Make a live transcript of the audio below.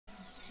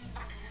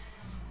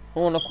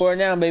Who on the court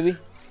now, baby?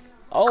 Come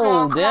Oh,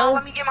 on, come on. damn.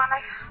 Let me get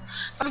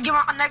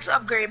my next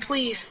upgrade,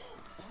 please.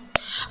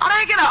 I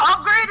didn't get an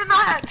upgrade and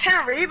I had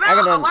 10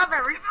 rebounds,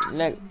 11 rebounds.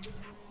 Next.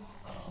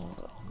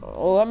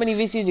 Oh, how many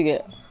VCs you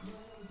get?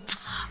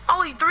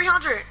 Only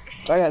 300.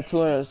 I got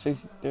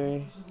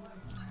 263.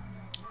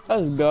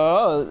 Let's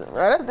go.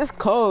 Right, this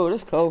cold.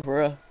 This cold for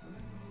real.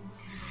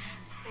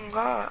 Oh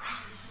God.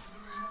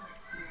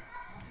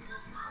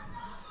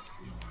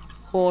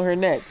 Who on her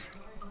next?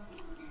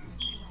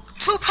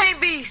 2 paint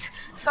beasts.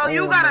 So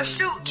you gotta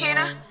shoot,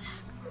 Keena.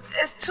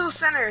 It's 2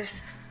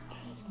 centers.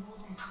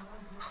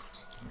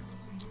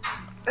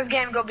 This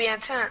game gonna be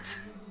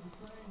intense.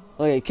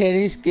 Wait,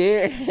 Kenny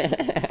scared?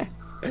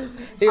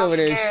 He over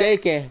there scared.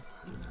 shaking.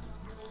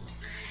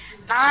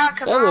 Nah,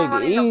 cause I don't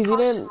want to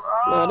push you.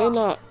 No,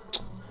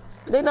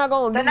 they not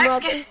gonna do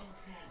nothing.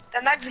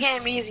 The next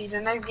game easy.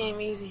 The next game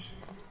easy.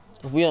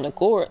 If we on the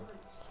court.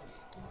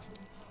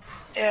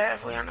 Yeah,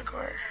 if we on the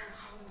court.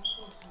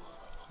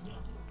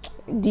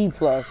 D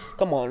plus.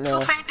 Come on now.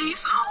 2 paint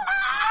D's.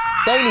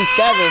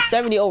 77,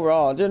 70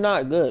 overall. They're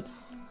not good.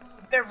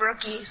 They're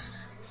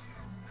rookies.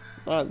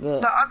 Not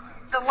good.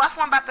 The left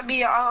one about to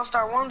be an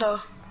all-star one though.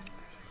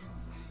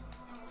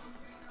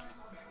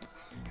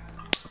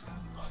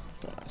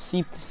 I gotta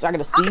see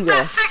Look at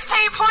that.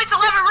 16 points,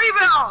 11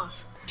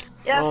 rebounds.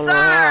 Yes, sir.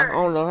 I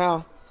don't know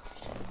how.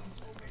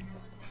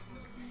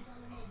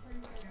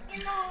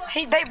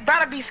 They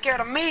better be scared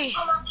of me.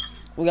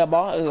 We got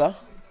ball. Here we go.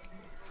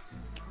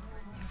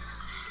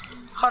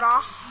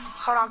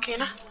 Hold on,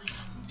 Keena.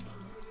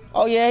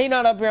 Oh yeah, he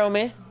not up here on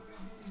me.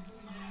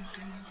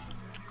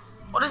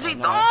 What is he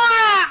doing,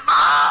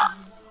 ma?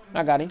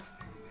 I got him.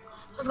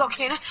 Let's go,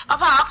 Keena. Up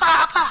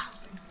high.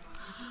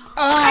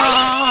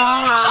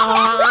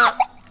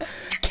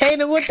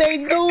 Kaden, what they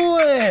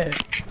doing?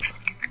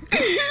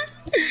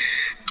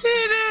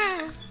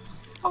 Keena.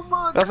 Oh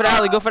my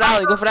God. Go for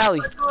the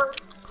alley.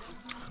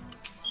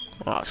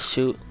 Oh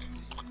shoot.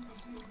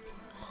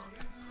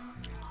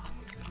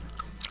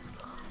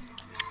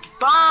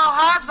 Ball,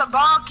 how's the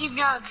ball keep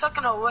getting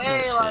taken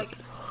away? Like,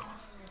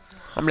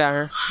 I'm down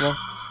here. Come on.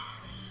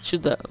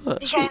 Shoot that.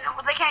 They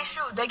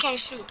can't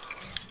shoot.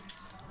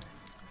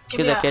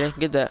 Get that, Kaden.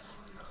 Get that.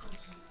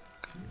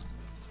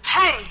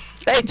 Hey.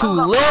 They too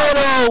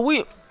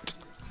little.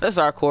 That's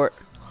our court.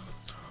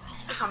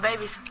 There's some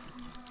babies.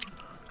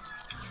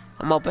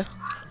 I'm open.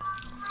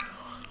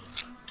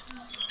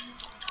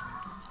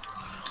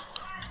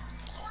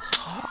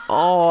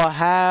 Oh,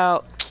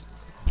 how?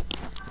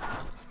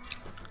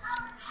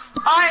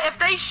 Alright, if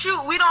they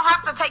shoot, we don't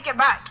have to take it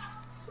back.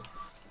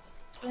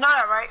 You know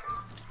that, right?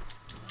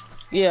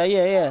 Yeah.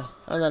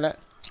 I know that.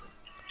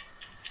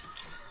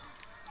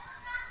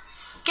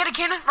 Get it,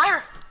 Keena. Right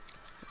here.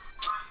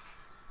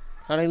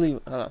 How they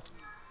leave? Hold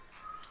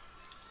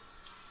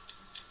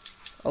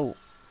on.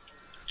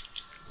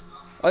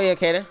 Oh yeah,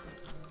 Kaden.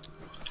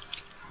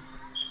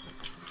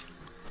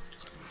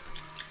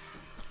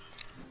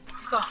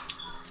 Let's go.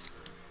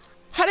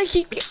 How they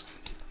keep get?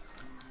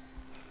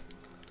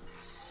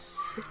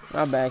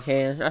 My bad,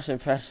 Kaden. I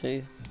should pass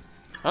you.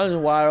 I was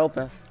just wide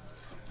open.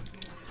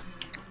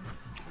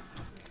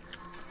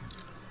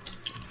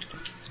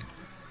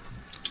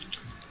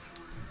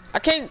 I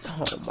can't.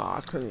 Oh my,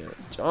 I couldn't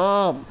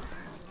jump.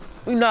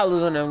 We not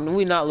losing them.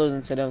 We not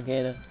losing to them,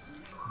 Kaden.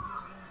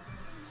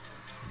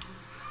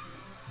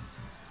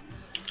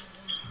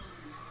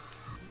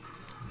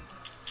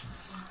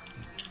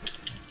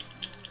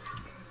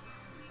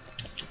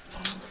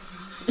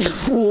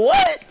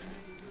 What?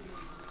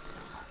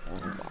 Oh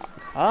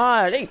my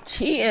God, they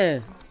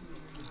cheating.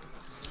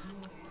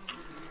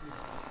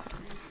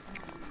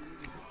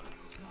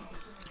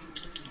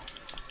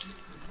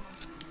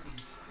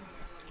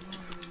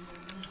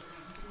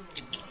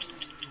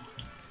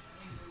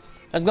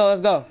 Let's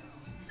go.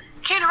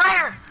 Keena,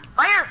 right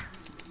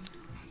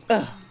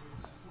here.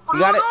 You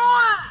got it.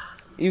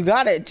 You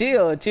got it.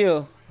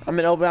 Chill. I'm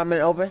in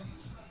open.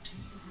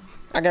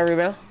 I got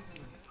rebound.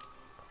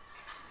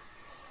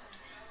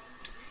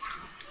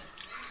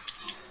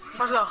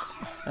 Let's go.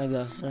 I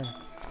go.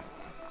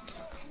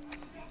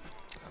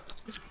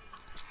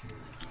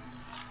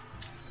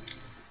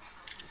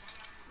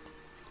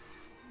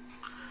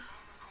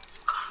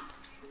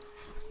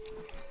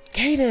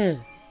 Kaden.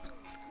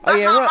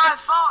 That's not my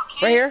fault,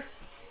 kid. Right here.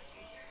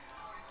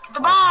 Get the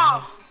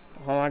ball.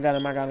 Oh, I got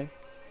him.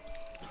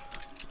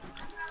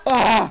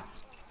 Ah!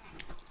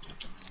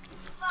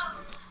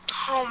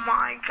 Oh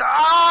my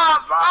God,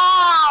 bro.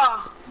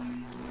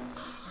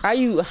 How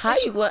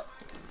you what?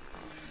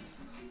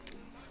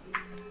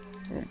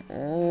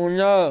 Oh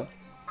no.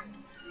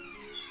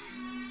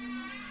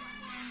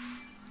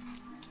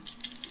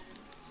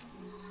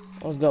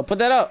 Let's go. Put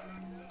that up.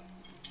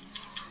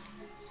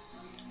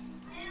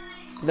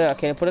 There,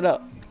 okay, put it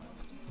up.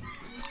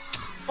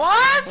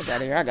 What? Get out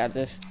of here. I got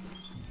this.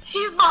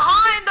 He's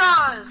behind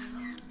us.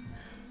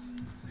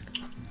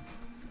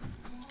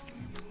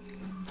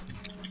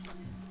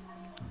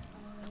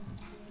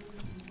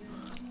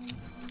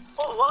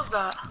 What was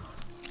that?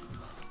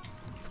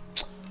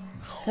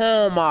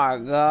 Oh my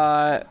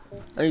god.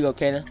 There you go,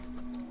 Kaden.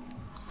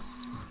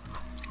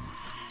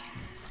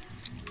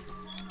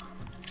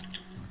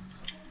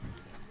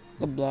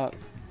 Good block.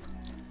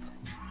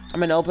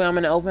 I'm in the open, I'm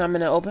in the open, I'm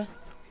in the open.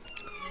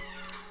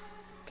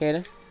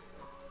 Kaden.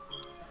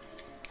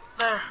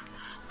 There.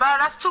 Bro,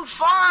 that's too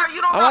far.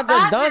 You don't I got want to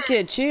badges. dunk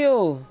it,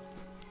 chill.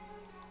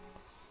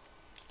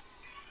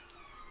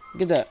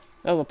 Get that.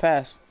 That was a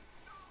pass.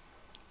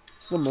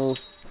 Good move.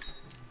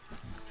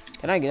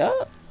 Can I get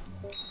up?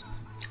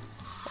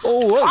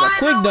 Oh, what a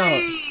quick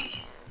dunk.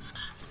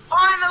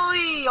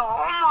 Finally!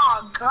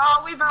 Oh my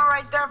god, we've been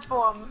right there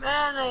for a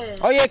minute.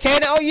 Oh yeah,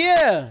 Kaden. Oh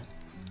yeah.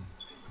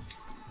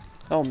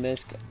 Oh,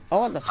 miss.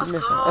 Oh, what the fuck?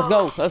 Let's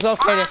go. Let's go,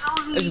 Kaden.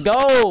 Let's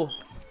go.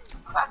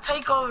 I got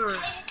takeover.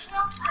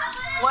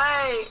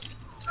 Wait.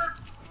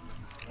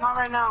 Not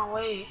right now.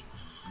 Wait.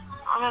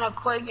 I'm in a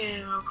quick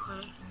game real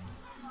quick.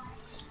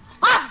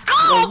 Let's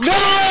go!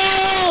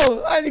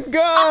 No! Let's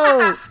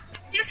go!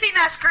 You seen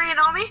that screen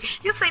on me?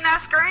 You seen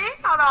that screen?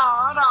 Hold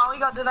on. We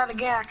gotta do that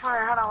again. Come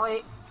here. Hold on.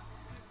 Wait.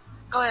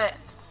 Go ahead.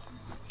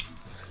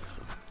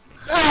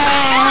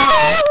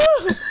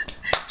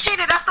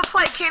 Keenan, that's the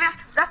play, Keenan.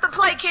 That's the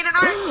play, Keenan.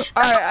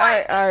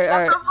 Alright.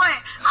 That's the play.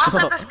 I'll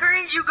set the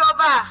screen, you go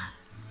by.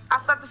 I'll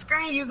set the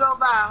screen, you go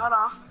by. Hold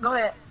on. Go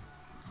ahead.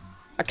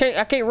 I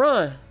can't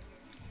run.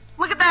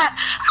 Look at that.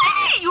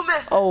 Hey, you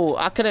missed. Oh,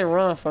 I couldn't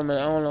run from it.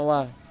 I don't know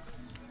why.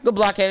 Good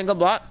block, Kaden. Good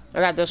block. I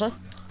got this one.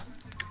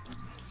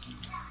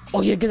 Oh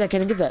yeah, get that,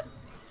 Kaden. Get that.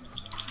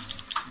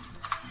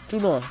 What you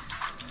doing?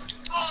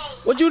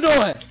 What you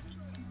doing?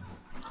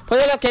 Put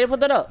that up, Kaden.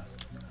 Put that up.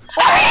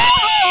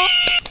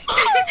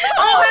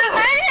 Oh, his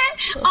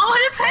head! Oh,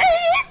 his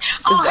head!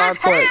 Oh, his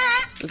head!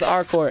 It's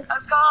our court.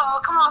 Let's go.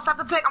 Come on, set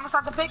the pick. I'm gonna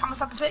set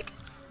the pick.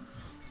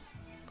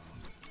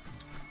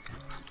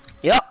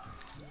 Yep.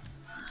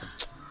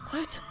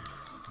 What?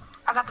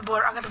 I got the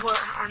board. Oh,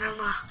 never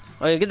mind.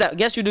 Oh yeah, get that.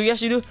 Yes you do.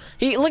 Yes you do.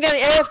 He look at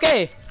it,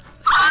 AFK.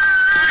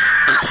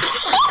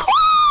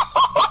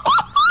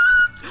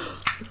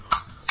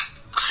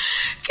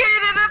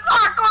 Kaden, it's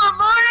hardcore,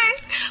 boy.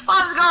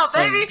 Let's go,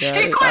 baby.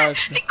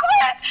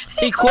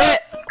 He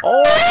quit.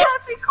 Oh.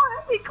 Yes, he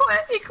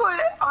quit.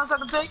 I'm gonna set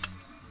the pick.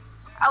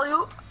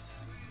 Alley-oop.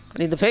 I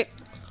need the pick.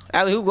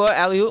 Alley-oop, go ahead,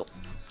 alley-oop.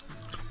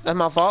 That's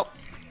my fault.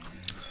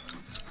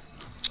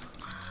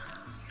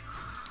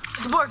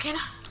 Get the board,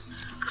 Kenan.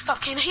 Good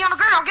stuff, Kenan. He on the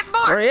ground. Get the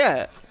board. Where he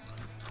at?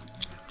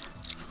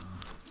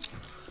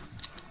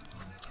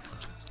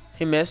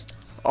 He missed.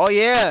 Oh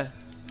yeah.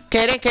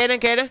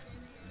 Kaden.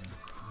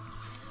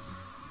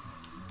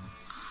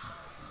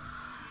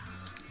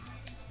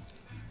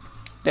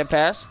 That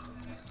pass.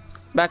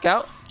 Back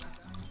out.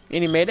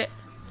 And he made it.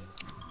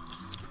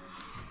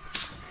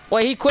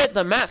 Wait, he quit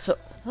the match. So,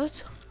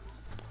 what?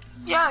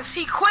 Yes,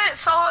 he quit,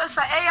 so it's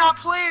an AI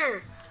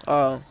player.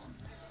 Oh.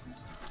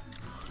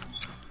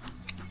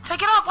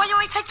 Take it up. Why you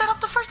ain't take that up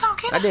the first time,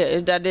 Kenan?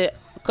 I did.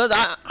 Cause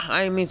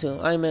I ain't mean to.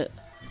 I ain't meant.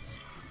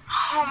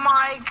 Oh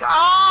my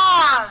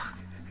god.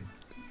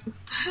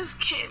 This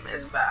game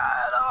is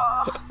bad.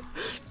 Oh.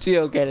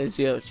 Chill, Kaden.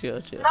 Chill.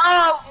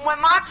 No, when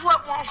my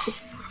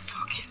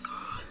fucking god.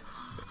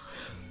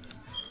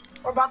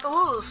 We're about to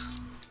lose.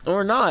 No,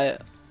 we're not.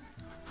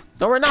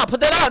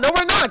 Put that out. No,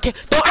 we're not.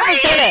 Don't ever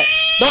say that.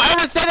 Don't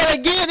ever say that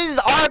again. This is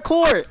our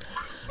court.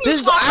 This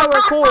is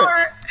our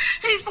court.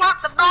 He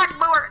slapped the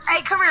backboard.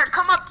 Hey, come here.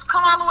 Come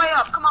all the way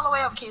up. Come all the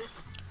way up, Kenan.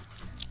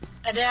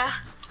 And then,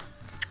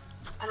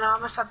 I'm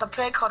gonna set the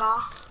pick. Hold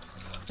on.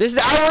 This is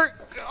our.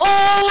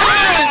 Oh!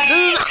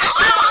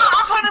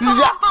 I'm putting this on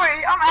my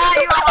story. I'm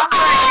adding you on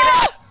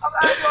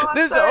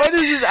my story.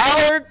 This is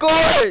our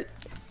court.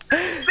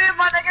 Man,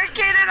 my nigga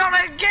Kenan on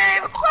the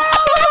game.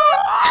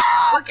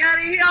 Look at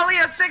it. He only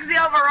has 60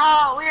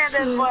 overall. We in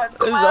this one.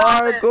 This is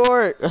our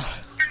court.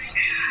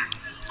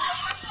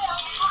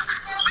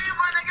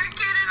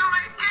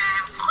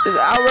 This is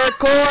our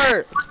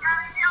court.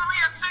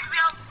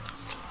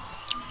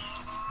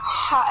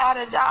 I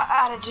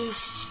added you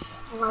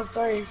on my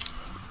story.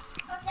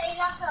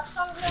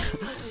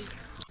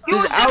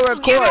 This is our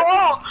court.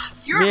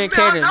 Me and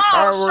Kaden,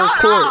 our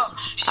court.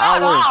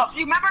 Shut up.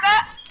 You remember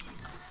that?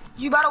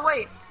 You better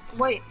wait.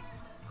 I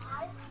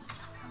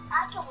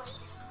can wait.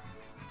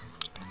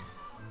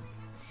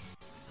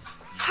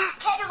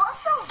 Kaden, what's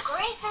so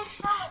great? Thanks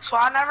so much. So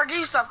I never give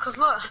you stuff, cause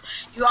look,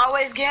 you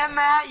always get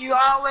mad. You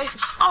always.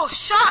 Oh,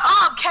 shut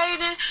up,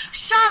 Kaden.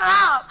 Shut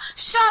up.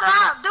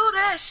 Do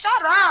this.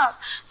 Shut up.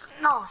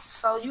 No.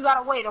 So you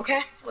gotta wait,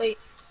 okay? Wait.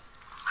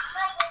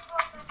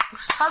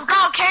 Let's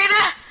go,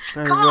 Kaden.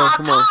 Come on, I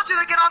told you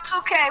to get on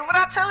 2K. What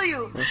I tell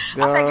you?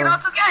 I said get on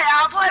 2K.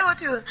 I'll play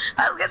with you.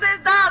 Let's get this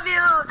W.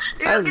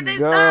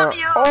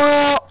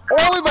 Oh,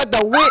 we about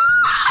to win.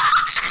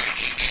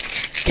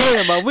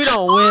 Kaden, but we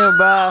don't win,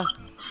 bro.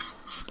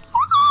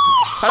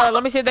 Hold on,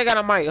 let me see if they got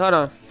a mic. Hold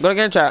on. Go to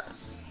game chat.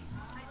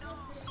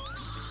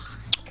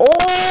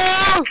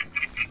 Oh!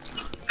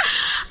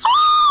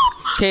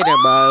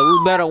 Kaden, bro,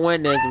 we better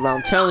win this, bro.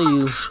 I'm telling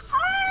you.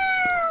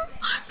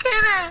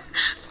 Kaden,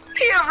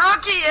 he a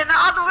rookie and the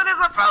other one is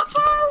a pro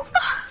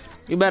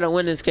too. You better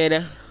win this,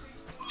 Kaden.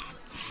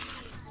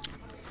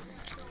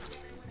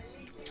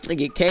 Look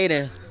at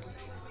Kaden.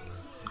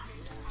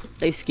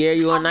 They scare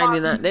you on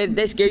 99.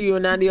 They scare you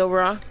on 90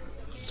 overall.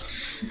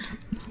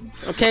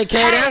 Okay,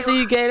 Kaden. I see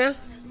you, Kaden.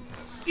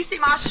 You see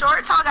my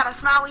shorts? I got a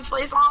smiley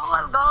face on.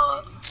 Let's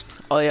go.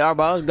 Oh yeah, our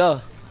ball. Let's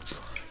go.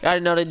 You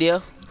already know the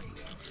deal.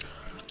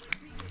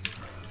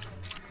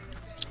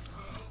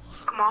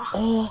 Come on.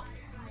 Oh.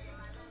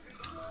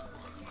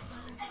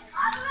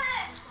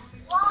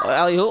 Oh,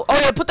 alley-oop. Oh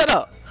yeah, put that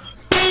up.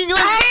 Bing!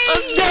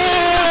 Let's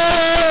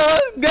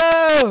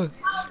go!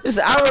 This is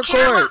our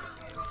record.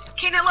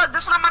 Keenan, look,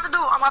 this is what I'm about to do.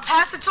 I'm gonna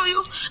pass it to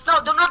you.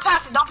 No, do not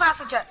pass it. Don't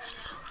pass it yet.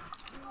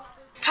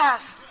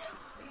 Pass.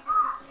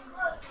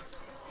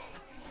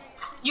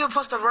 You're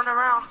supposed to run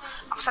around.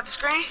 I'm gonna set the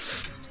screen.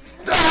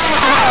 Me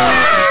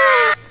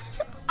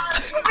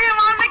and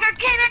my nigga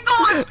Keenan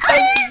going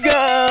crazy. Let's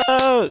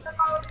go!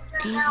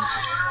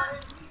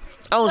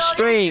 On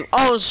stream.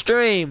 On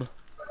stream.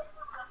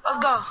 Let's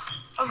go.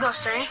 Let's go,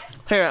 stream.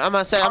 Here, I'm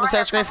gonna set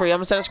a screen for you. I'm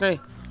gonna set a screen.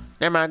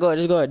 Never mind, go ahead.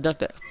 Just go ahead. Dunk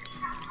that.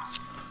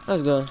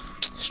 Let's go.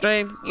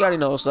 Stream. You already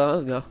know what's up.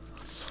 Let's go.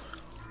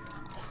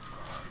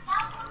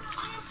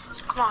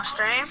 Come on,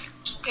 stream.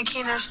 Get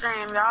Keenan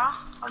stream, y'all.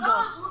 Let's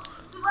go.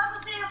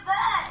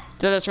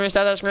 Start that screen.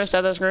 Start that screen.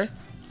 Start that screen.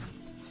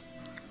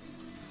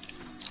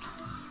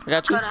 I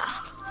got you.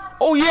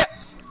 Oh yeah.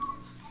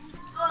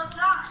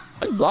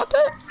 Oh, you blocked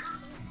that?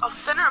 Oh,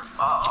 center.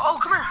 Oh,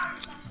 come here.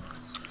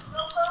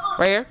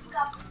 Right here.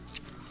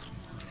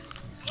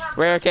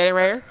 Right here, Kaden.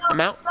 Right here.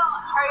 I'm out.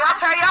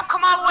 Hurry up.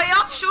 Come all the way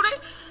up. Shoot it.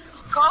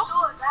 Go.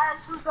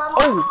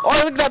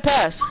 Oh, look at that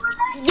pass.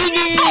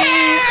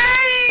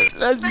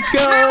 Let's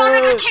go. Man, my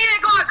nigga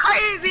Keenan going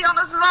crazy on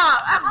the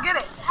slide. Let's get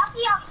it. How do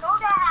y'all know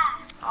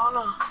that? Oh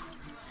no.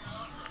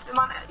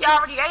 Y'all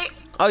already ate?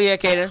 Oh yeah,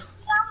 Kaden.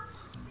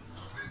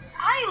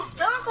 How you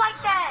dunk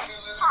like that?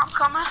 I'm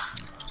coming.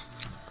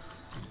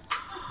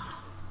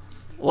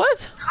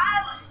 What?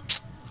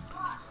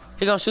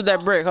 He gonna shoot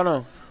that brick. Hold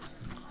on.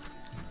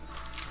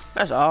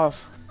 That's off.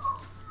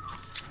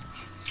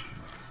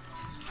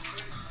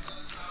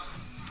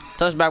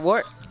 Touch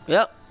backboard.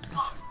 Yep.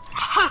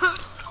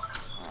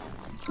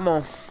 Come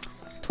on.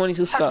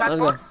 22 Scott.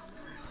 Let's go.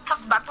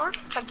 Touch the backboard.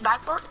 Take the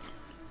backboard.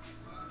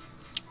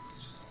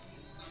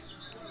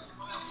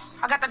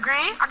 I got the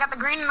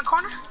green in the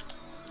corner.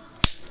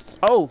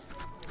 Oh.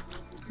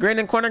 Green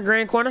in corner.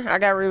 Green corner. I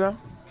got rebound.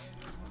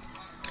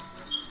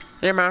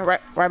 Never mind.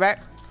 Right back.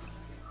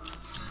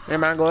 Never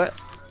mind. Go ahead.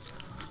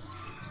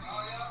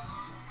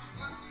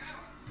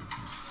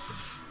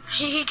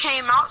 He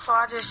came out, so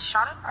I just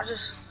shot it.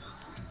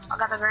 I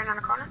got the green in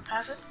the corner.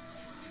 Pass it.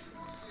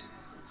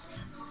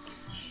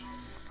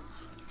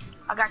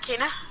 I got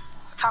Keenan.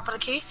 Top of the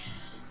key.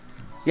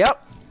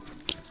 Yep.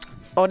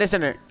 Oh, this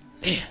in there.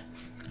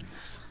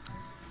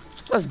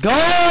 Let's go.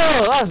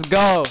 Let's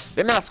go.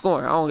 They're not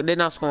scoring. Oh, they're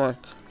not scoring.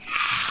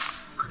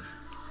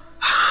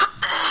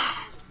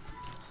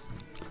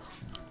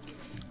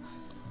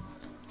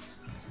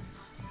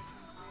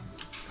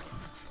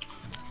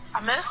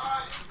 I missed.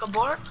 Good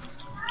board.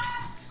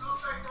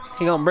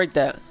 He gonna break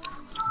that.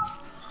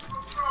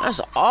 That's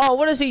all.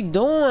 What is he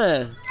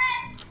doing?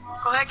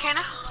 Go ahead,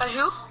 Keenan. That's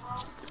you.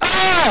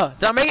 Ah!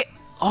 Did I make it?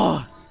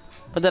 Oh.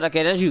 But that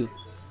okay? That's you.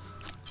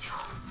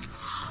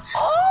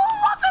 Oh,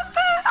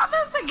 I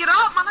missed it. Get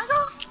up, my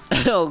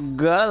nigga. Oh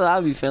god,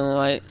 I'll be feeling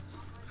like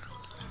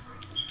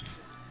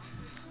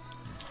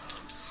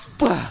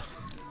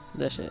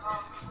that shit.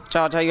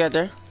 Charles, how you got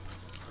there?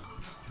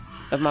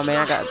 That's my man.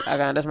 I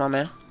got. That's my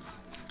man.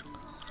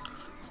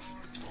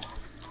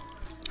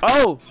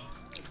 Oh,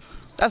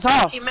 that's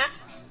all. He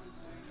missed.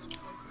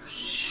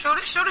 Shoot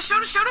it.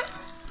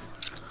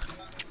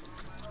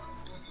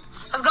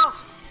 Let's go.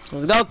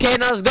 Let's go,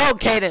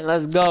 Kaden.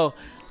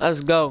 Let's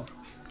go.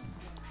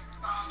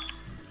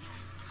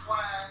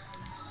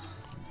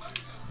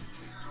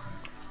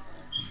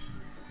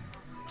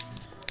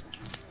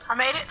 I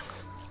made it.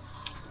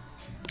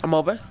 I'm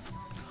open.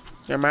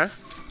 Never mind.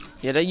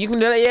 Yeah, you can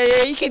do that.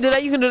 Yeah, you can do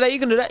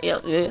that.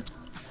 Yeah.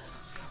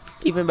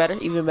 Even better.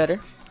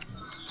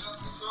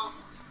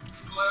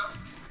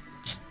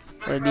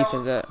 Where the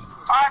defense at?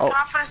 Alright, can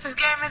I finish this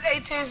game? It's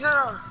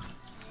 18-0.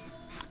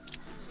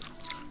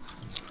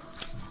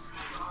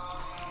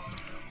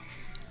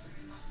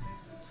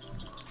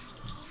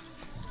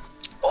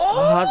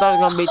 Oh, I thought I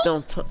was gonna beat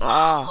them.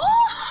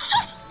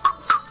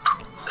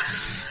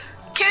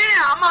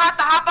 Keenan, I'm gonna have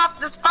to hop off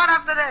the spot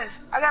after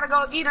this. I gotta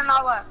go eat and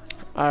all that.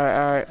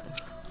 Alright.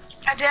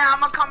 And then I'm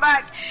gonna come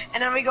back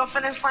and then we go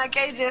finish playing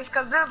cages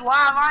cause this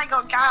live I ain't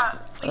gonna count.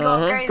 We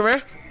go crazy. Come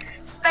here.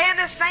 Stay in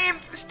the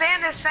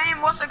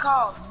same, what's it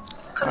called?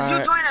 Cause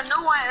you join a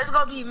new one, it's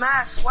gonna be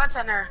mad sweats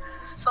in there.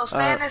 So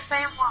stay in the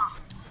same one.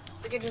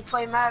 We can just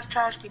play mad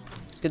trash people.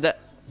 Get that.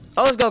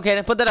 Oh, let's go,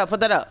 Kaden. Put that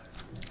up.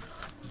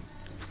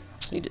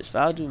 He just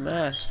fouled you,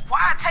 man.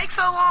 Why it take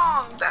so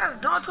long? That's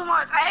doing too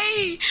much.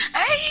 Hey!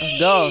 Let's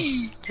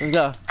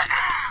go.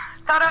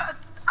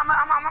 I'm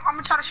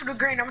gonna try to shoot a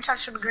green.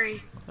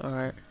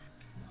 Alright.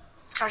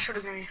 Try to shoot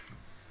a green.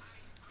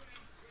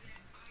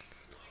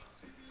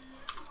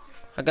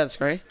 I got the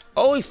screen.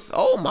 Oh,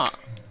 oh my.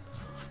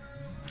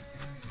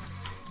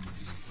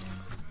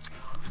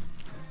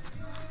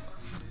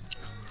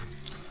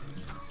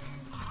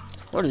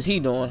 What is he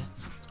doing?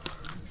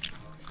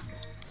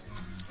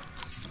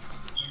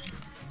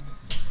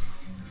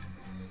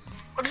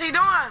 What is he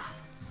doing? I'm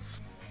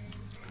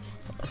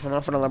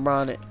not finna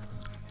LeBron it.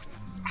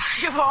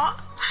 You want?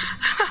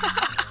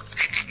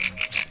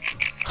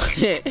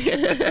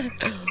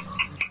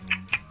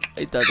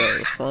 They thought that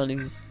was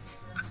funny.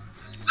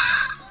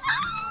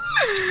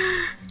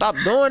 Stop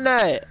doing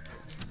that.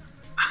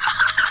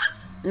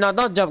 No,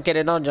 don't jump,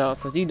 kid. Don't jump,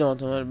 cause you doing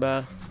too much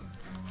bad.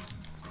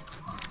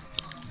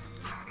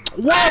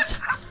 What?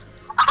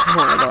 Oh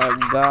my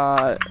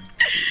god.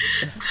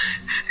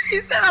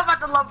 He said I'm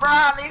about to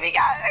LeBron. He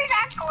got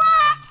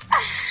clapped.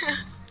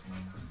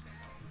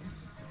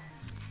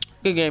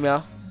 Good game,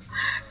 y'all.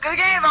 Good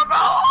game, my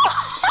bro.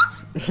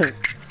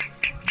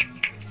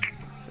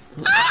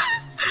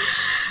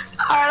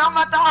 Alright, I'm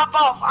about to hop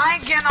off. I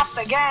ain't getting off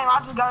the game. I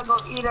just gotta go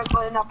eat and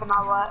clean up and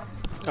all that.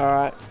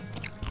 Alright.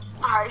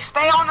 Alright,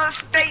 stay on the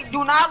state.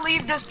 Do not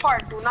leave this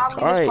part. Do not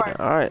leave this part.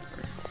 Alright.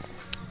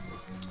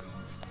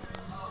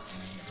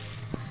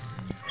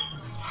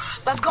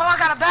 Let's go. I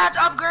got a badge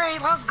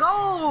upgrade. Let's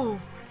go.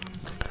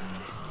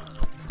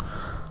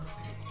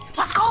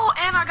 Let's go.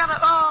 And I got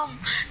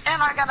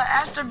an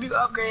attribute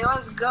upgrade.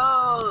 Let's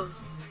go.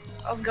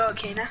 Let's go,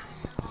 Kena.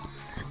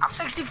 I'm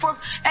 64.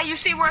 Hey, you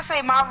see where it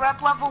say my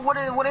rep level? What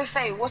it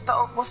say? What's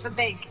the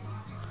thing?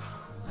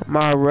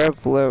 My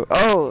rep level.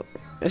 Oh,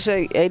 it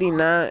say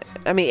 89.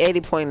 I mean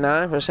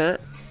 80.9%.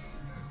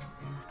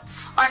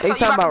 Alright, so you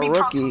about to be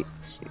rookie.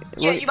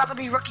 Yeah, you about to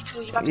be rookie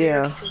too. You about to be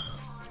rookie too.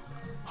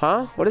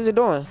 Huh? What is it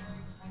doing?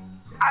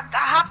 I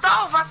hopped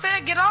off. I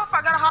said get off.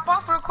 I gotta hop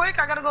off real quick.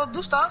 I gotta go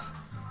do stuff.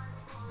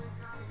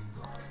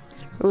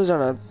 It was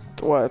on a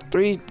what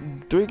three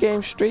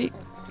game streak?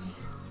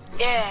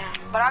 Yeah,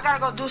 but I gotta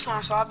go do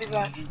something, so I'll be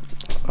back.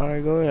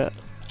 Alright, go ahead.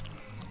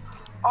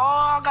 Oh,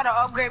 I gotta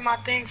upgrade my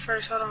thing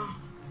first. Hold on.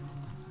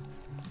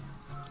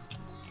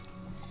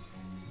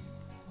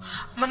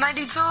 I'm a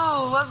 92.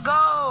 Let's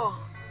go.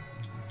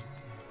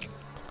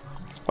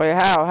 Wait,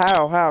 how,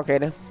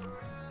 Kaden?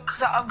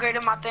 Cause I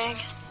upgraded my thing.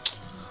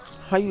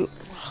 How you?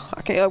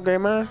 I can't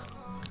upgrade mine.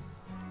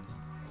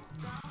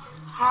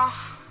 Huh?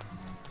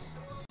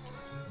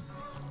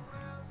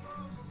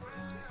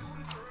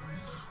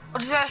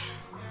 What'd you say?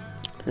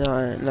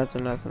 No,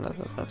 nothing.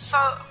 So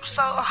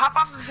hop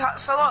off.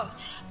 So look,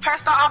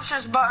 press the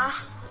options button.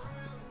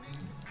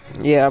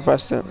 Yeah, I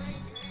pressed it.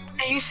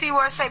 And you see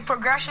where it say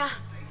progression?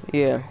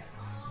 Yeah.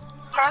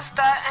 Press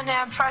that and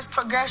then press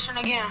progression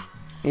again.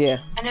 Yeah.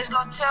 And it's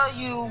gonna tell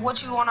you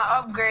what you wanna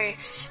upgrade.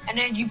 And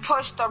then you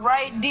push the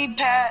right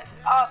D-pad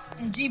up,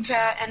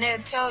 D-pad, and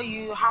it'll tell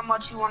you how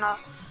much you wanna.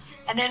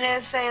 And then it'll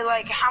say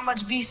like how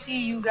much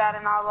VC you got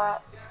and all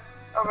that.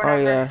 Over Oh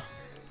yeah.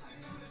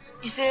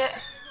 You see it?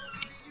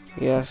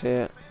 Yeah, I see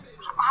it.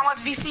 How much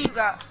VC you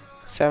got?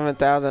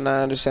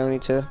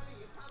 7,972.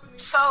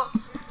 So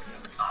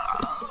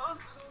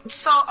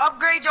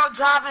upgrade your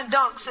driving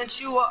dunk since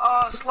you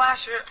a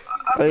slasher.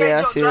 Upgrade I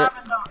your see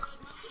driving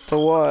dunks. To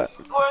what?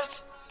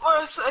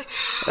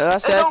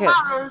 It don't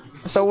matter.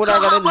 So what I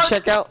gotta do?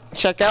 Check out?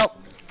 Check out?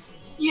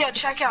 Yeah,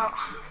 check out.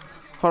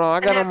 Hold on,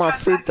 I got on my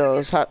free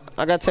throws. I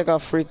gotta take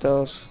off free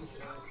throws.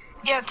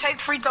 Yeah, take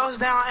free throws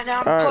down and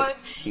then right.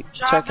 Put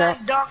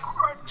driving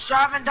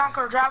dunk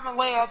or driving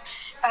layup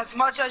as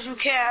much as you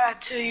can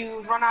until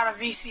you run out of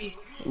VC.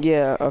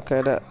 Yeah,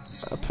 okay, that.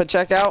 Put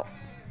check out?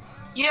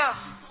 Yeah.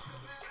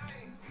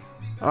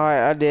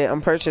 Alright, I did.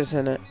 I'm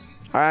purchasing it.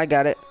 Alright, I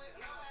got it.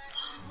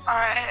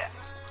 Alright,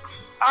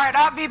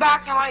 I'll be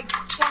back in like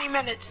 20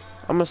 minutes.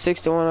 I'm a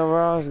 61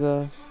 overall, it's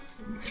good.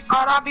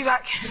 Alright, I'll be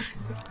back.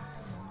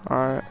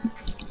 Alright.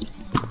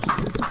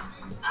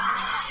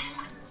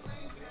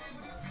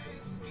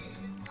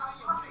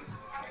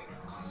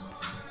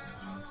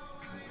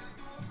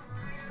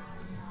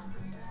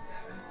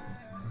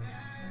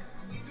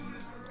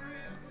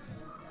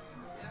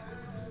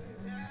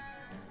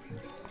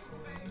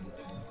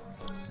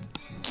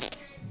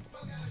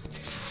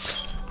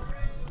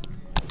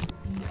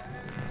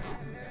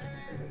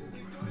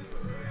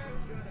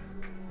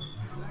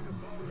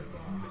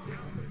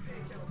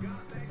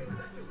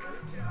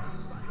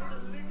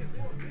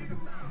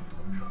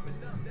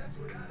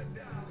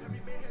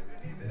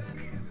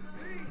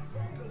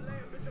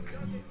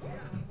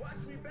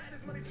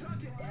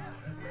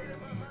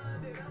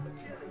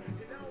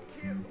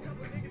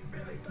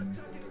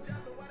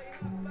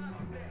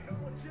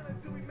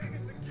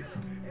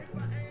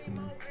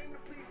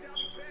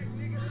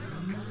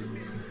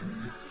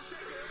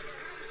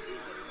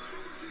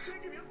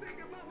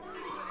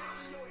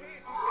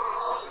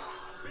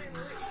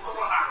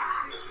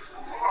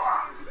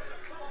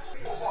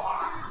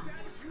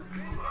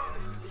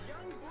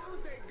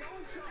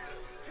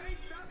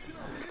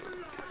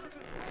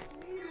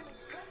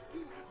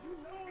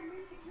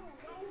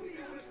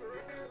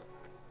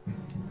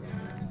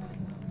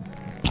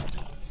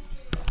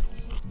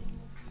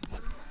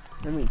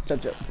 Let me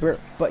touch up bear,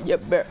 but yeah,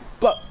 bear,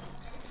 but.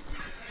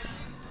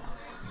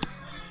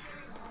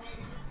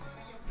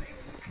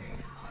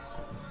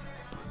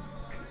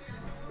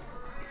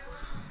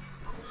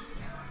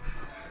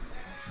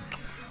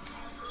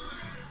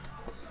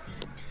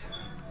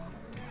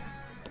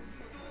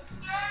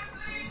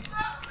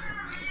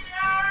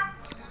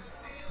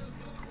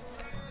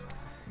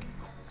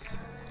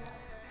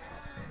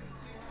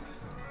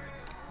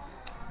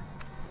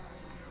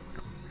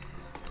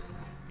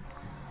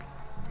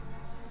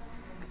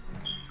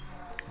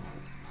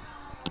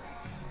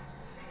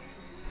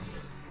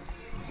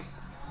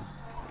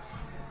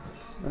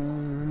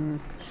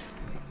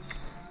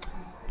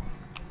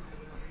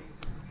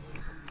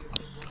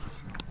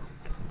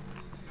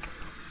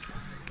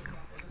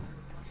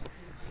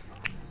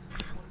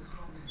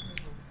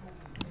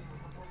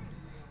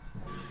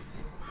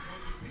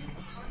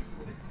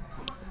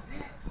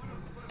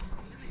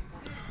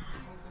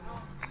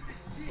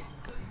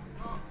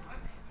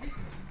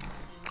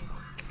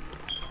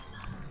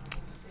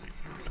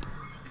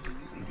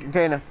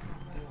 Okay, now.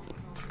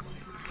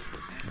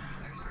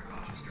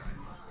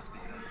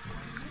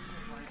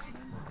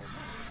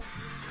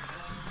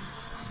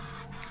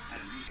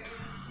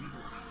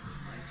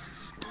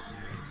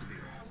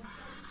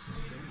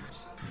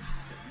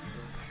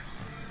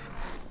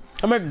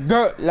 I'm a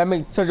girl. Let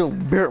me touch your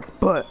bare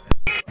butt.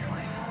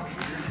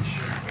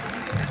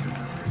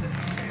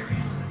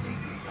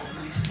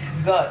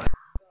 Good.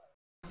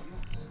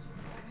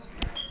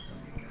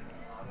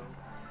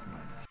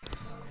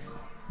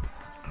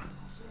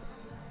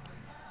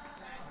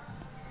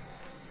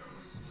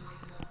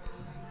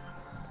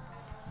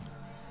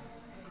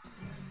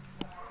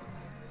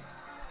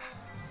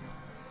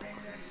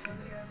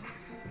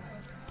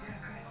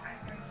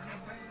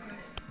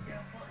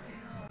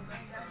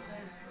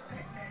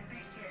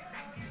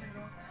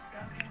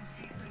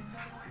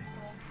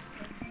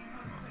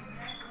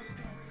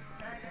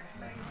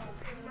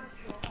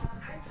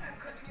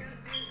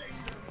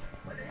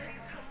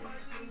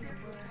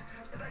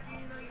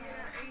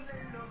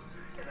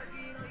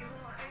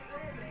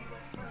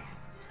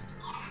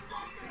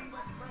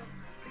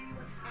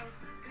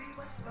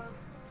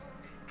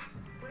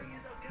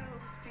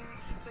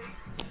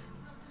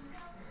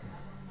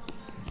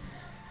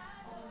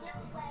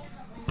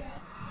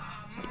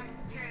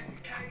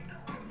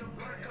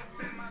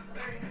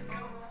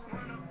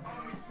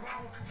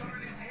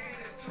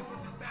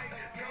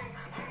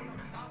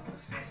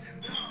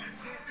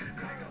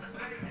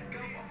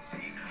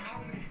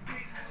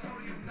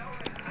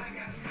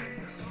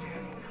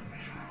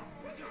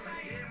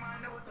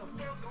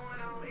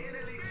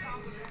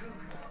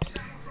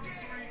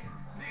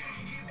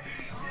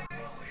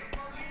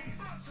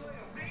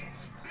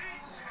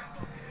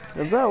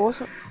 Is that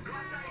what's up?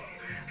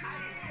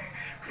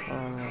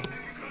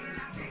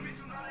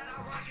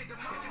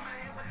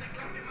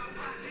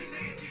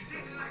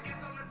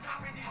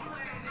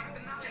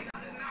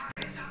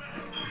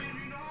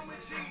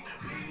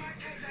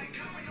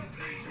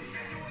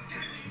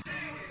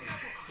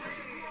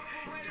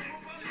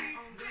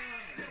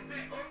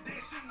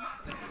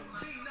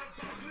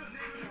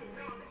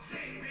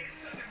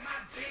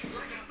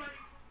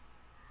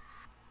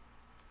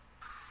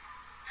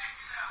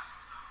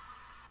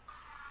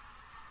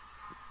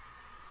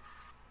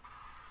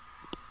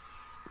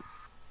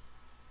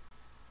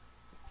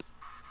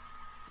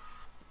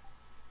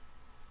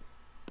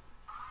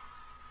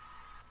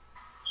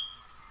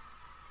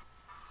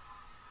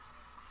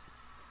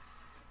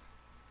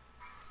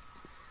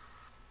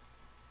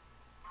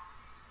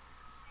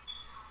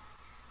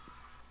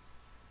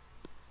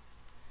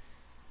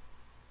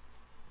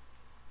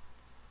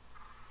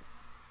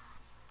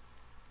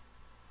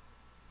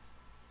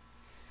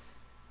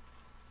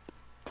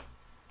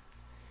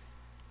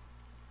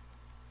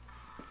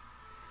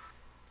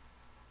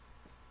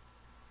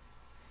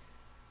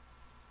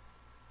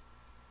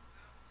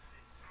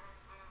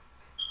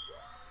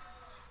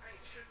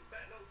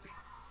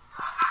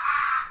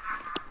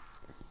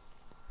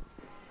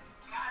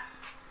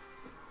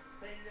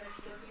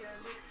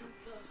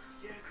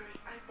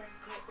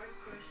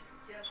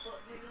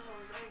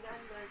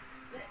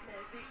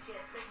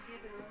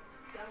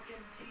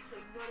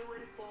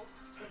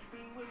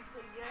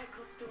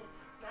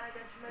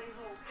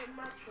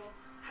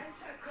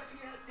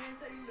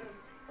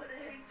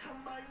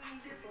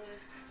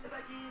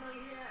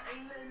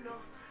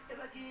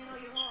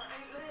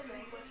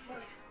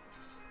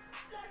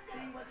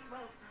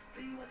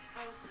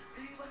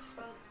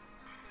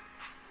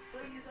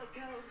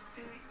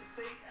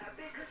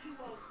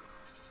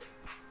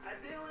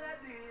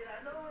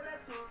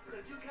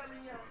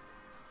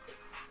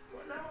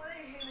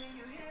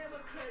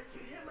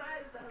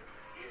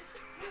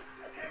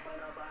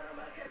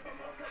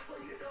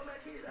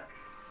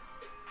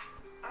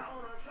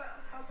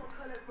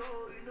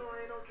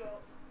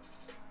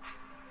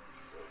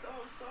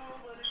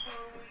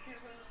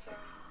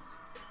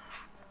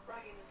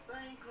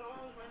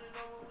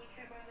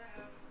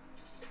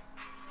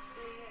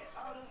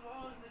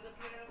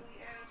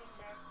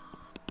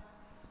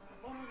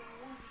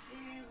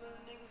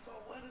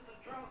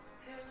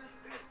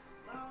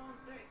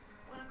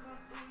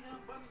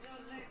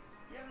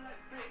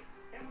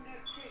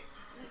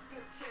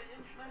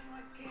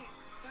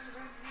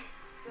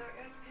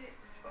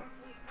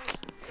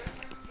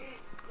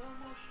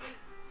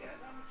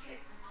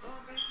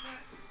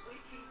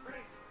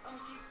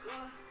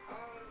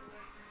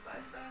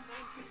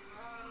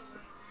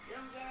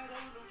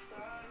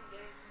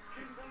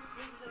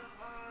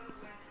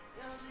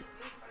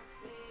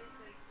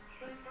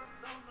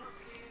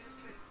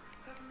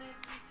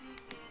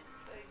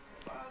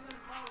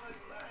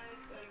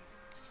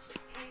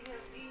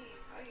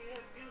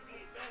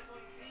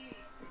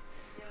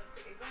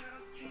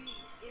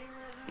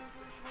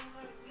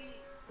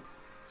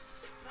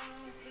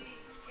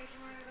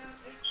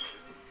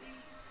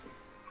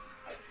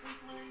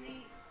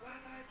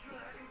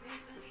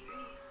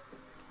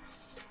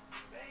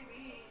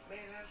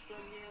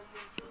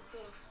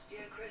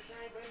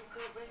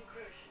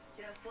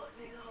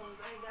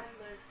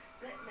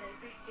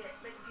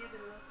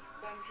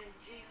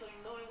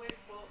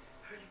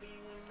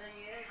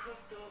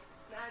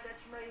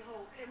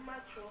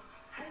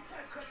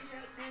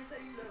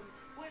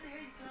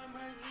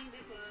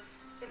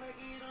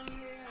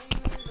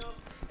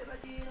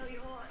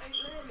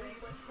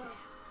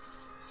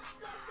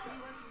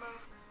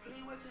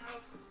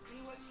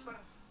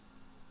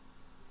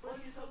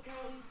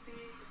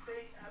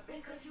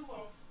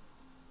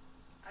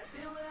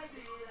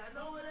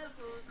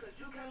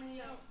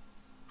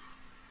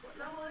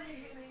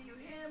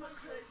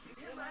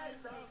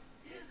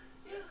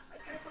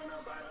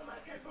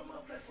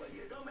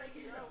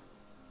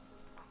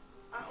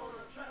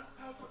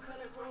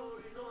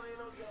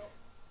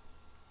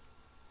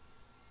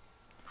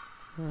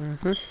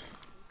 Mm-hmm.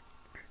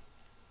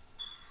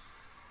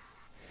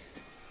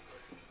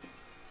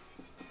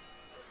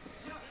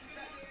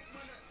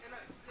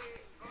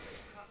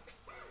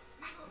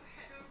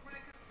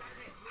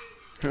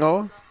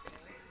 Oh.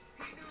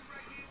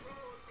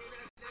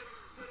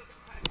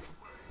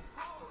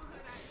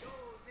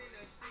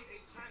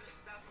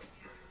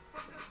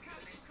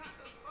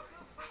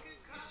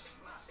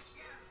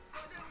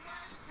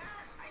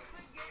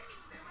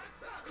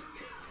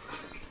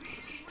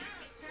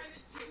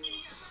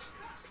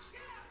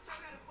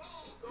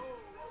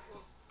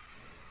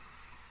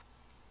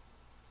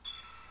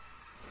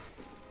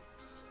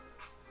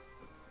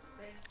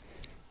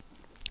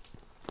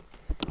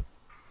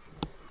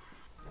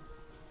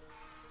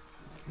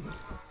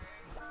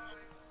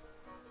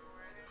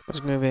 What's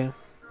gonna be?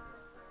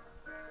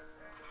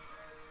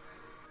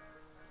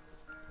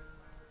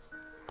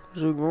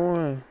 Where's it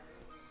going?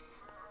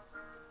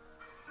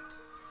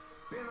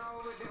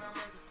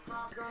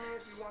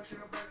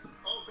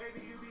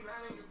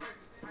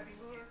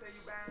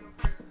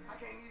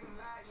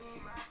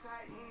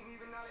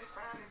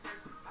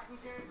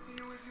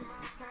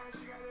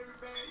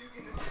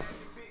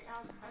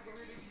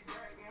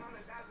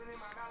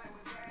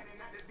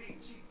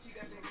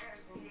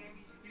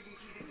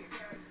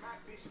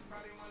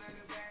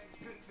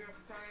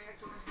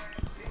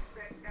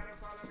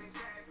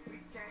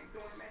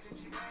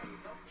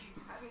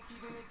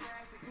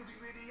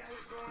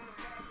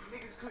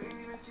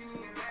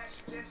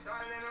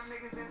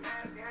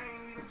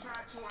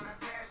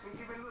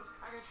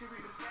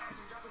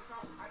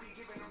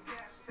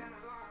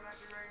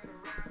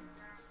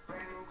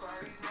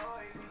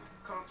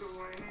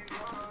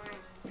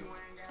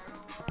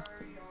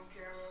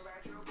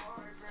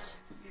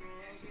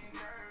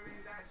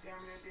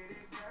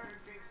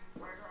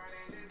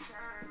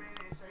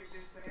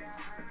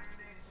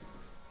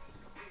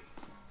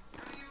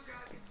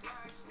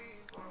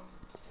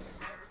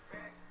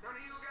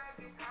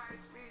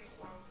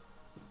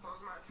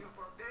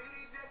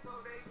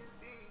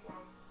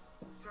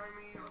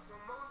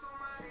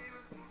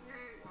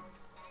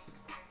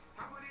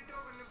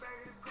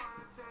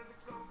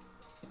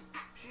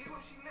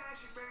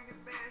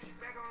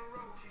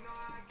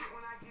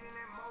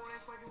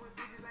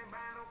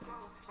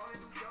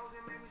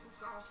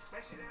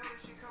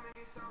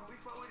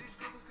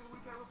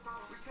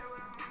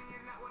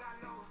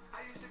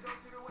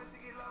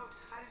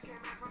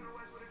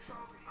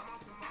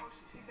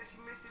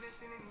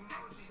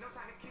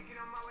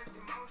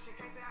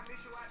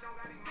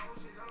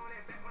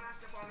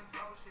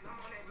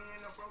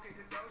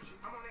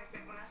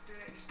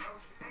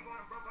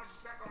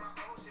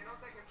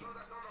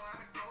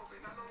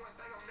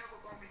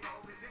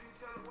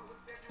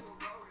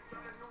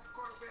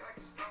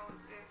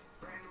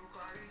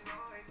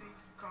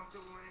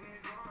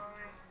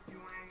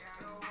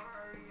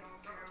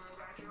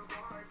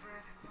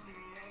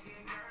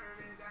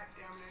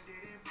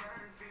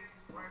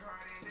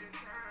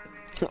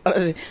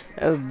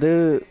 That's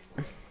dude.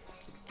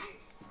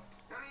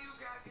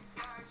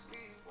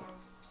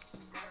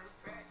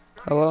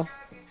 Hello?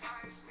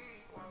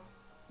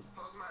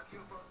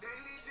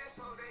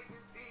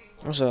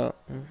 What's up?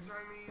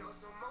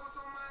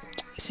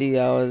 See,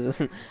 I was.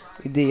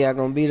 You think y'all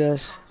gonna beat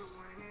us?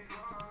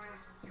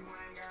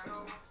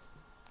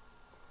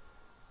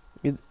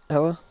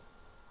 Hello?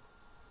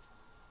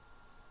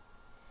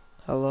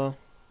 Hello?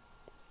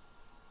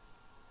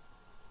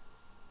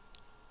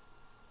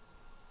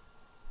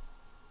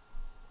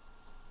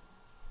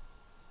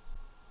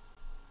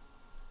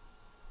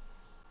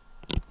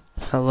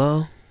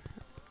 Hello?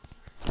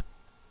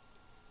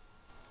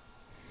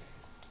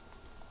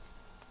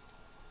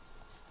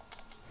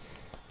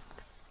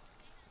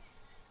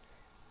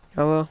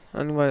 Hello?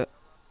 Anybody?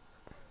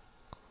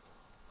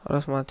 Oh,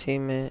 that's my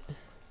teammate.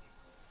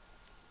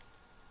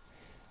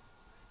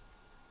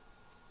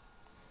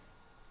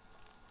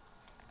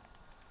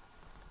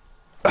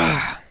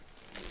 Ah.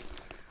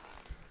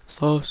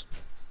 Close.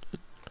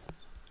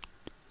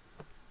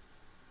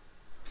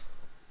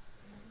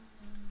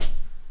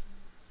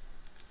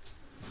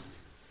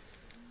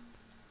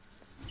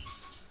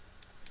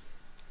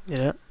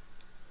 Yeah.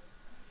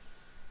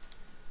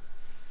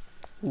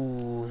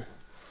 Ooh.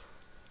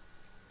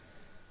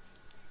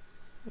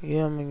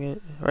 Yeah, I'm gonna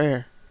get right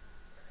here.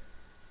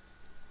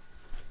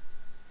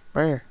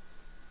 Right here.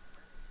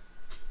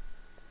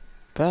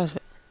 Pass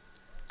it.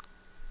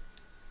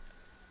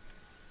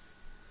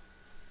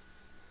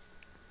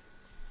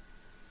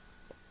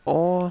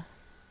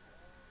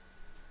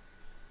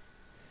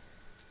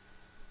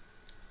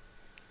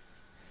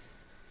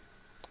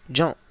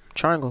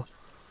 Triangle.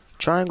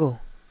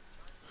 Triangle.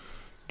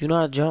 Do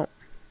not jump.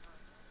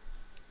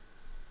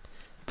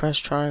 Press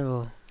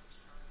triangle.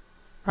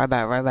 Right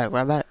back, right back,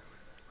 right back.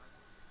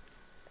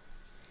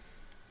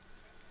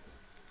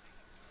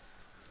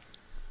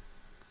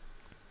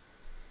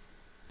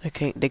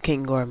 They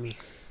can't guard me.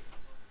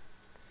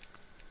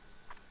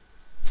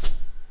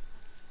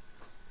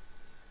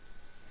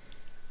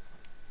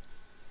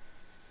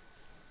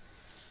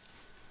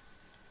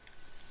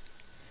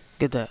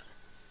 Get that.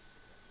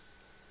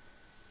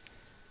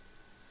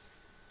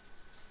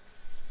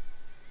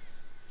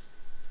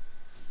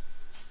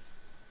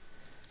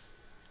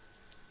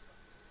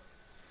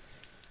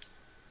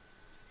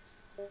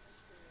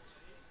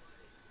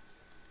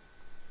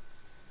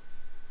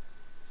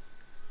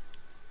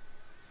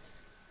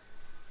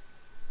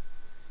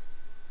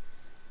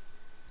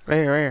 Right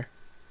here, right here.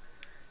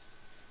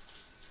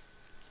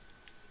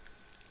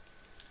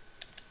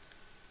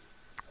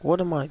 What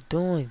am I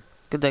doing?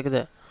 Get that, get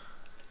that.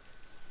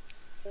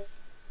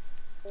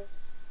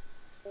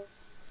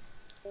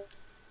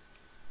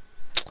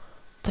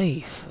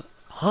 Dave.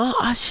 Huh?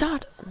 I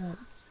shot.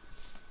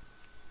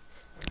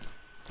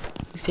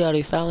 You see how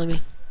they fouling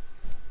me?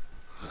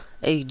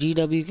 Hey,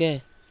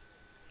 GWK.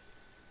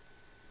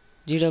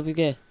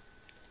 GWK.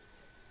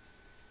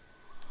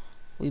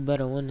 We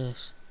better win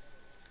this.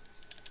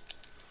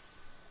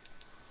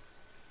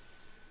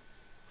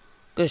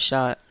 Good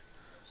shot.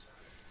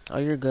 Oh,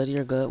 you're good,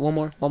 you're good. One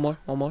more, one more,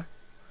 one more.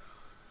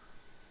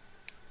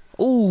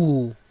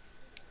 Ooh.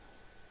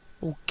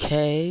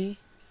 Okay.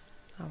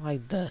 I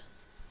like that.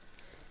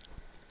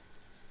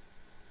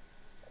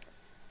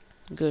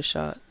 Good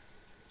shot.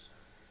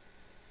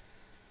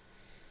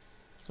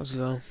 Let's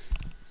go.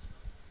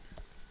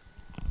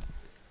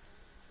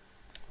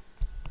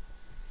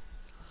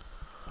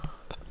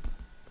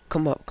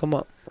 Come up, come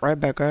up. Right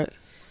back, right?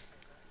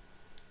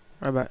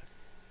 Right back.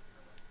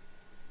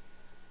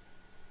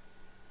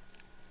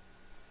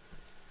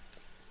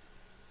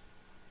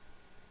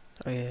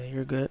 Oh yeah,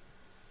 you're good.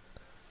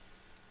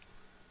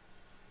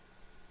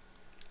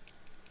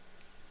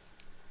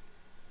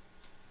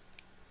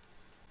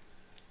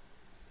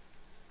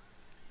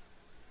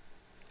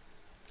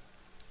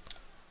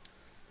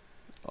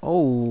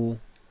 Oh.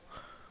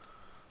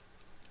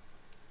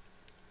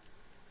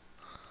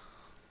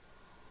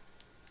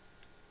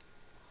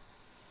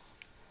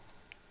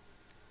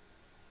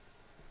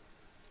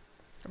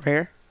 Right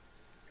here.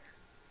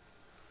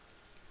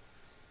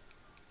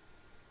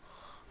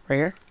 Right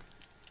here.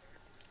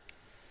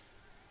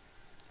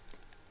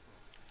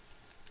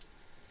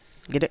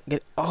 Get it, get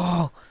it.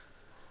 Oh.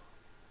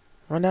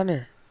 Run down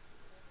there.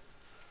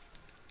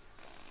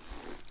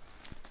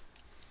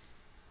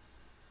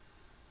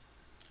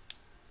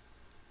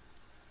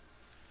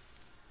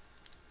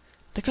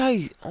 The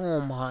guy, oh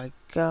my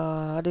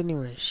god, I didn't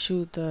even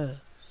shoot that.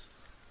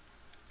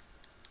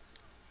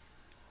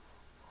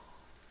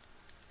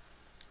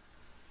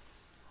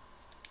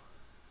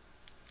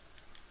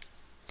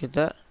 Get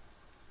that?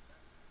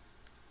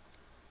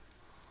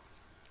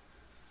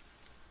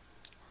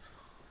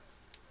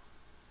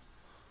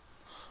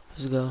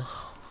 Let's go.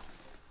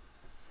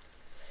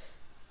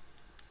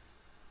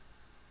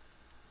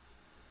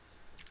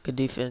 Good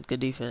defense, good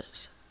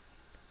defense.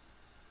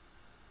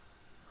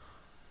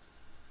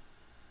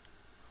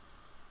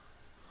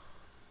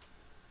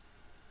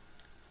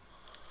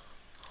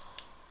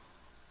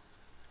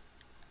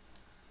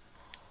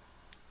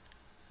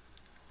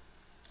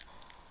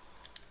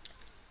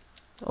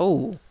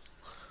 Oh.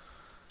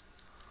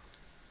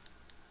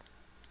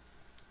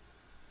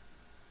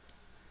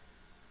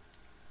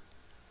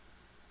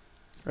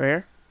 Right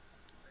here.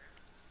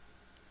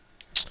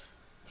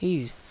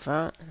 He's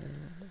found.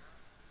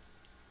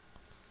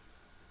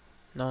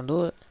 Don't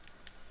do it.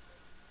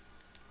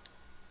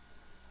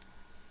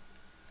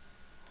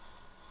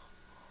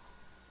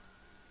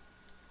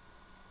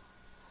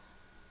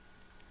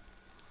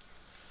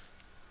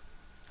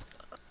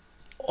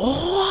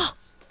 Oh!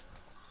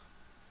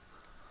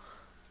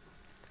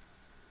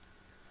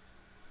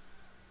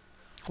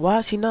 Why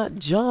is he not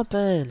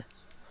jumping?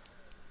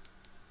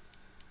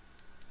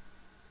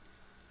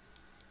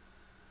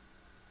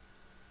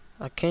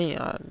 I can't.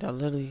 I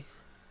literally.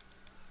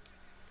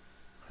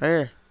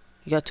 Here.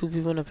 You got two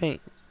people in the paint.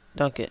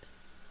 Dunk it.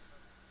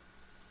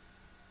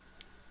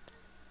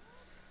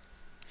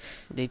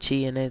 They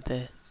cheating at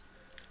that.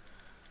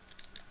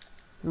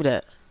 Give me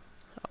that.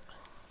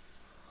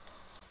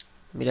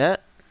 Give me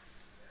that.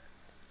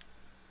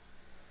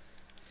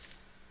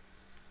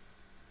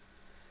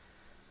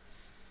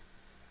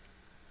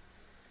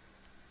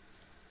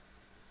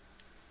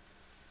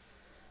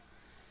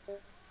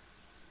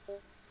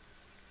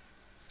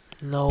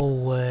 No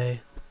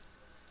way.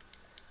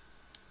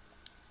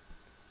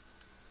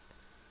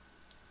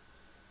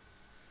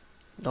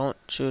 Don't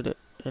shoot it.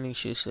 And he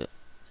shoots it.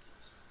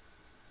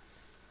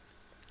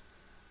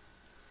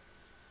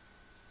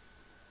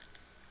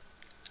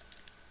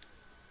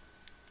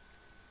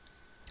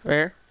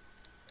 Where?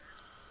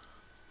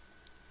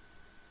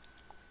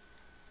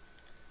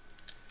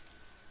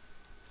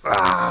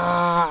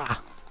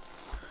 Ah!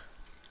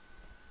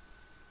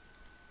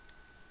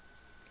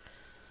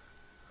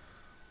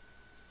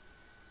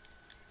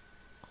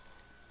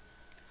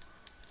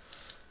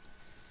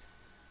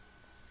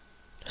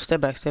 stay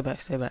back, stay back,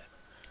 stay back.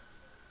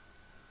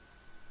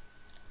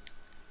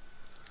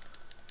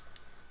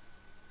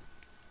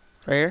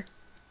 Right here.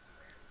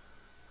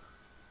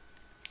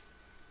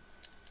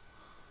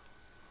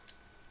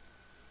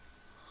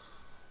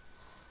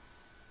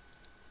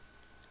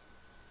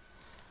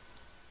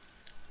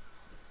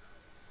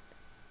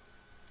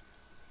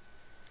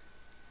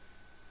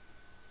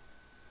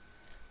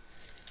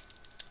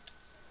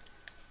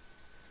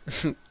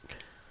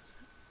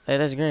 Hey,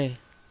 that's green.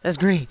 That's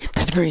green.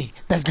 That's green.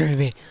 That's green,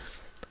 man.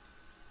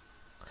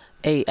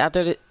 Hey,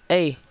 after the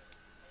hey,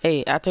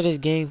 after this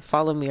game,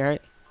 follow me,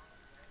 alright?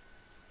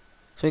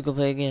 So we can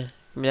play again.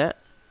 Give me that.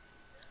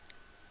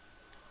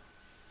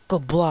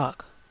 Good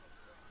block.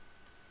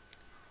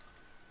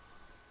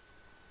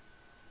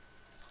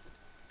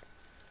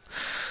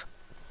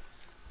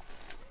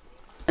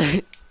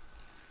 Ugh.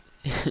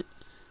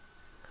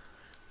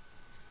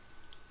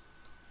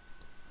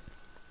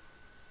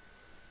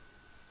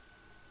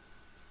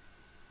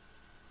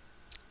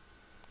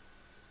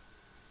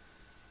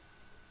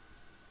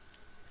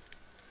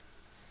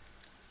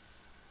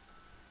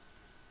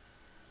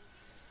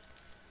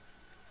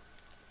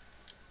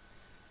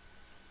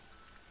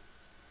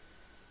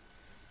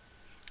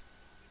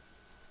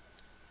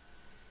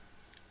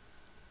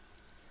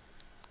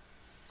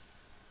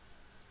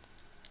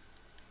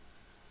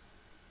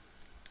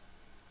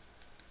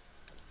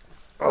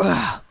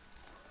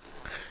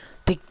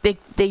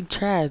 They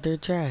trash. They're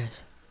trash.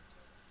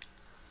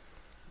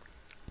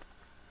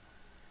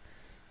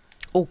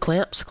 Oh,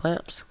 clamps,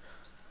 clamps.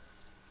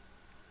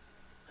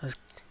 Give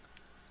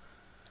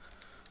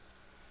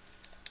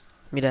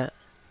me that.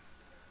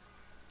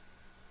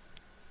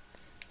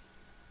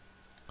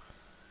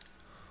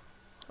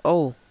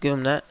 Oh, give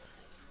him that.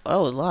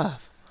 Oh, it's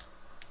live.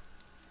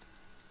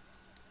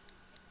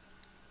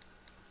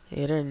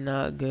 Yeah, they're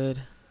not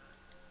good.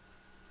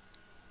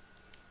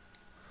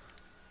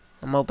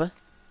 I'm open.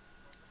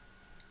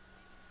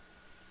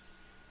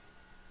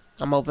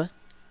 I'm open.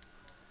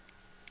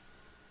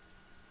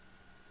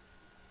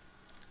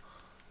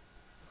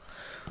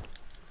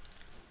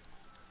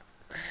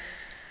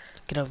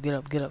 Get up, get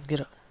up, get up,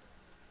 get up.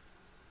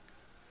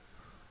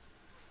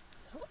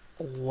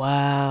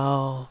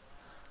 Wow.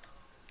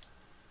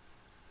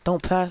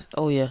 Don't pass.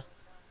 Oh, yeah.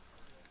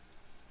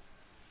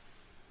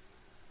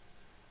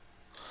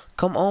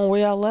 Come on,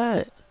 where y'all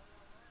at?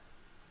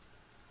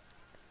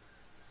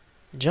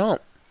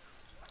 Jump.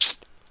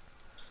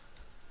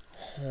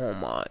 Oh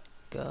my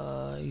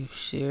god, you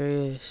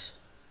serious?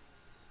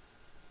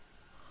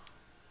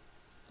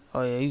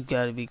 Oh yeah, you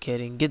gotta be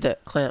kidding. Get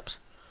that clamps.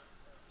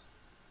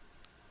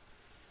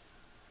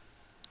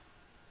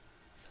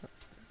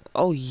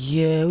 Oh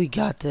yeah, we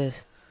got this.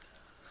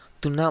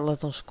 Do not let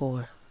them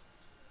score.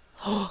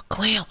 Oh,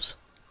 clamps.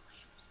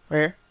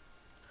 Where?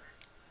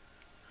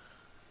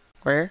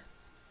 Where?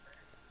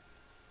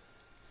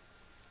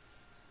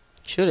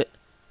 Shoot it.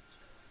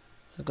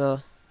 Let's go.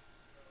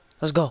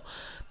 Let's go.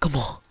 Come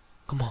on.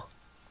 Come on.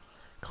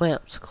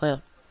 Clamps.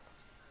 Clamp.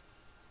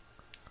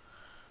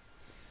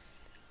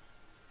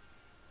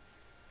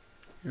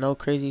 No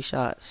crazy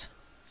shots.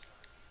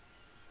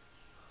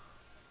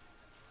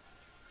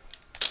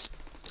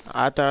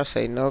 I thought I'd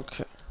say no.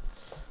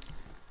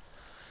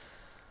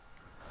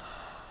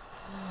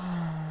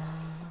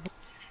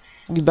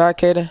 You back,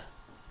 Kaden?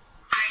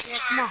 Yeah,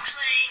 come on.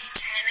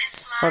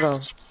 Hold on.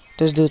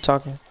 This dude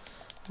talking.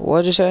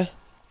 What'd you say?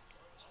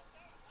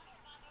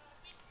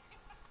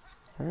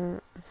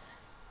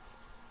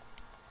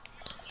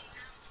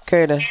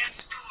 Kaden,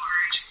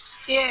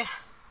 Yeah.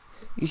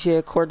 you see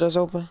a court does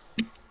open?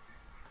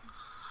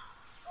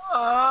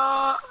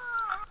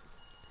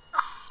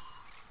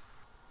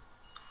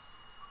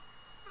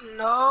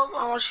 No,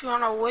 unless you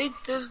wanna wait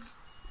this.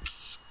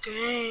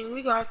 Dang,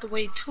 we gonna have to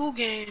wait 2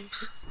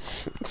 games.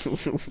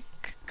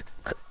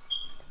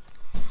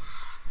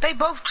 They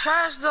both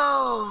trash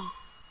though.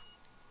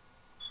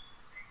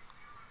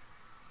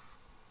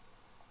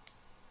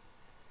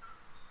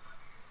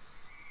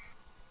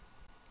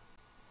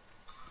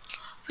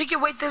 We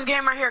can wait this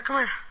game right here. Come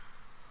here.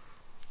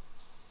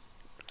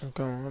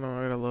 Okay, hold on,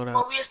 I gotta load What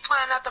out. we was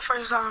playing at the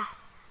first time.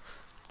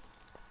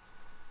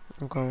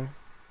 Okay.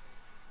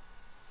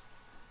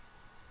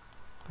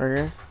 Right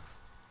here?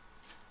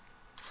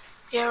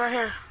 Yeah, right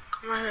here.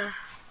 Come right here.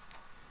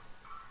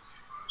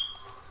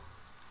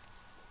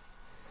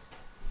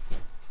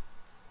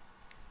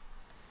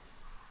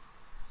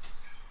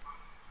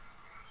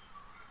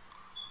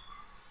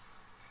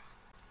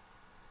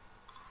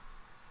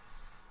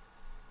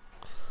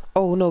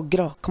 Oh no, get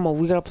off. Come on,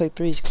 we gotta play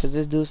threes because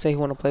this dude say he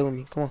wanna play with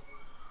me. Come on.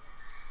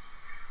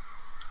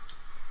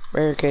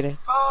 Right here, Kaden.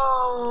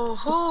 Oh,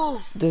 who?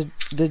 This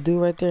dude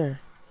right there.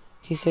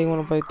 He say he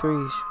wanna play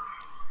threes.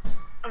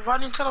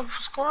 Invite him to the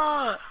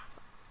squad.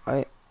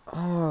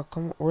 Oh,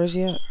 come on. Where's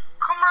he at?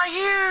 Come right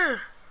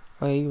here.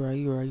 Oh, yeah, you right,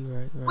 you right, you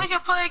right, you We right. can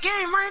play a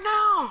game right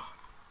now.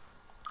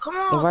 Come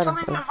on, Invite tell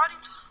him. him, invite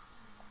him to.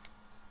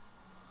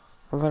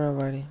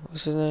 Invite him.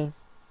 What's his name?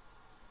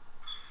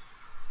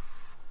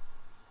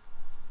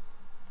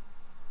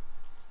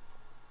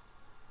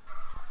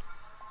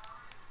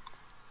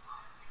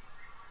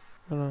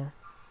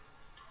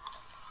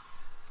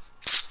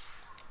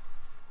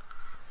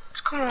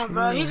 Come on,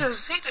 bro. He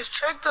just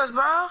tricked us,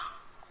 bro.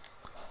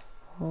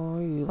 Oh,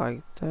 you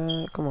like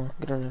that? Come on,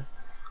 get on there.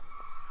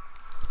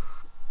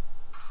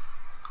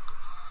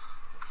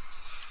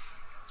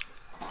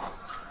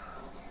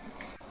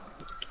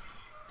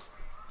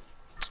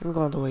 I'm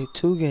going to wait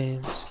 2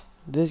 games.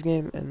 This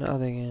game and the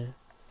other game.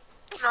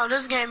 No,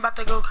 this game about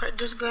to go.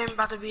 This game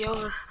about to be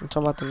over. I'm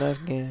talking about the next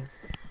game.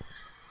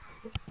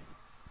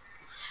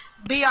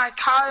 B.I.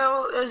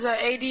 Kyle is an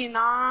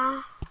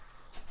 89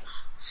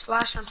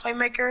 slash and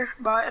playmaker,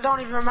 but it don't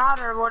even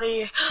matter what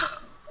he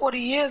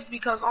is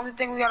because only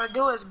thing we gotta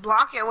do is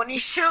block it when he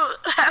shoot.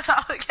 That's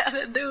all we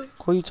gotta do.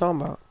 Who are you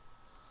talking about?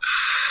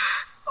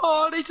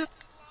 Oh, they just.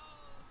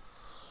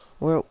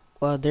 Well,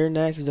 they're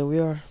next than we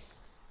are.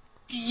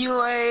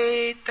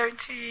 UA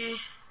 13.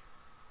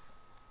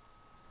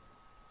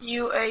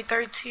 UA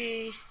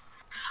 13.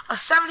 A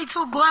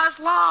 72 glass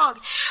log.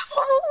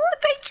 Oh,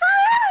 they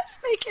trash.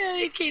 They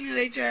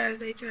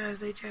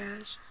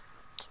trash.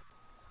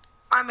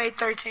 I made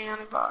 13 on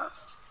the bot.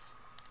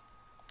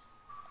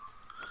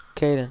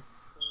 Kaden.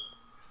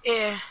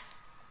 Yeah.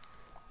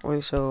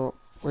 Wait, so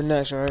we're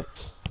next, right?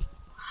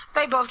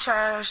 They both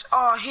trash.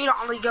 Oh, he the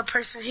only good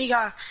person. He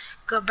got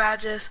good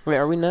badges. Wait,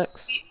 are we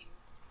next?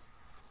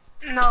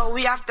 No,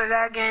 we after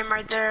that game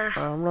right there.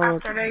 I'm not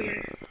after that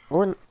game.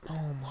 We're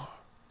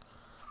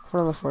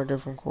looking for a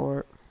different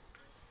court.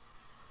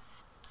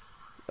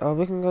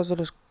 We can go to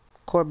this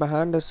court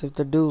behind us if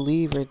the dude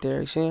leave right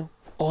there. You see him?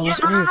 Oh, let's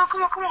go. No,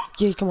 come on.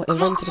 Yeah, come on. And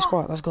run to the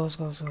squad. Let's go.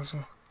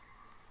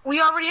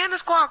 We already in the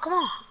squad. Come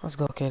on. Let's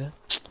go, Kaden.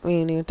 We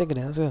ain't even thinking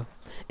that. Let's go.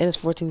 And it's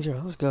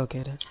 14-0. Let's go,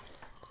 Kaden.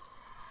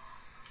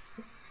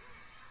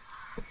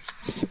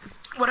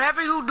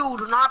 Whatever you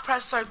do not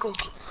press circle.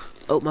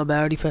 Oh, my bad. I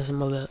already pressing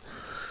my bad.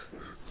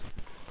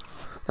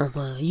 I'm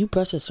fine. You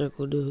press a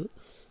circle, dude.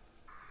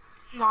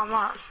 No, I'm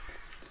not.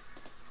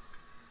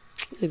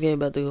 This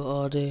game about to go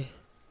all day.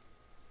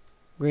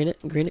 Green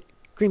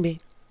bay.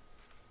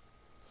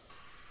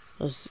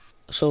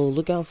 So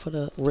look out for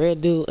the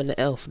red dude and the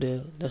elf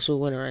dude. That's who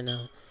winning right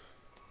now.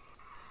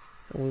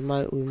 And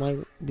we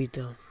might beat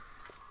them.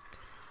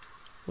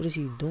 What is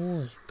he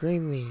doing?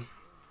 Green bay.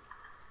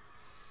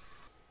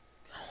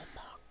 Oh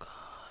my god.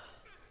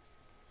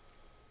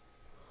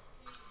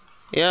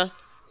 Yeah.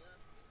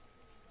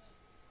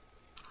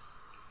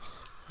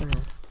 Hold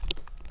on.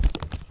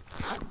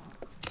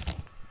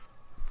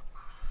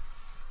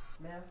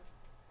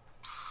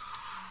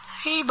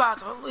 He about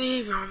to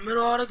leave in the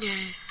middle of the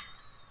game.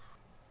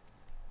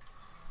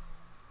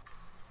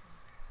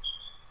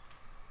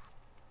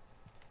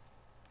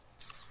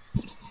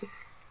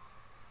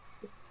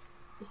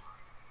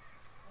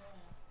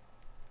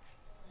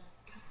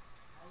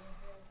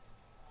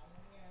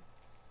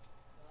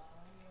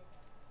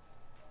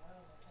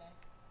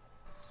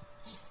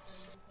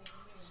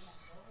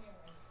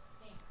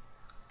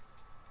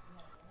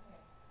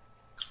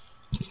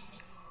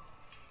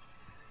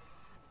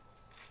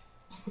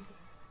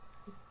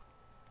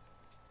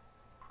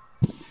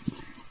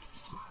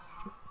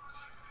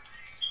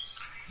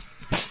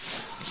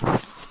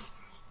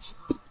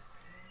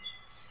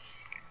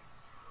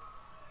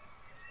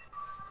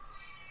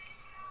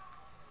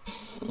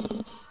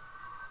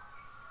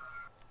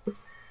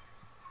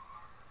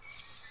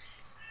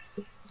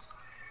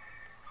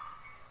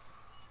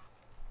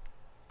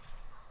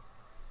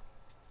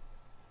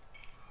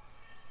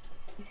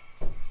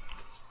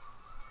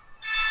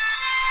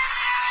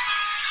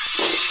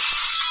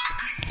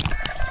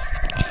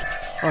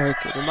 Alright,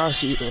 kid, I'm out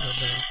see you later,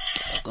 man.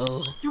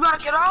 Go. You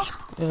gotta get off?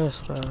 Yes,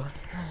 man.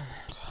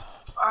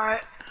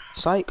 Alright.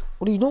 Psych,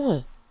 what are you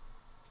doing?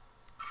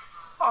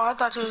 Oh, I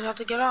thought you just had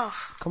to get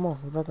off. Come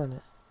on, get back on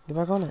it. Get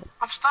back on it.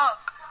 I'm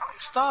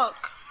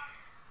stuck.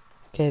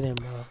 Okay then,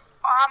 bro.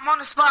 Oh, I'm on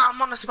the spot.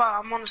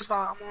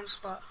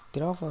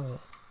 Get off of it.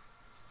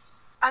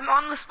 I'm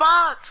on the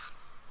spot.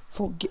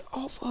 Get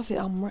off of it.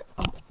 Oh my.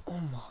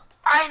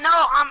 I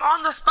know, I'm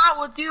on the spot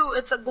with you.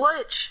 It's a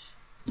glitch.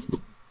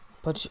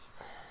 But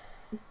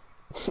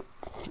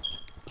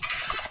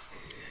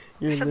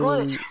It's a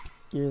glitch.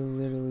 You're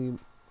literally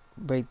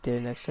right there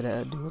next to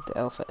that dude with the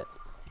elf hat.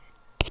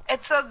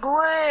 It's a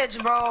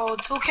glitch, bro.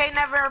 2K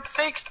never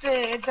fixed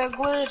it. It's a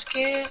glitch,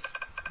 kid.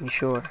 You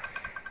sure?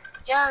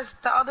 Yes,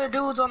 the other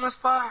dude's on the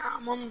spot.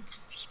 I'm on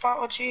the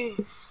spot with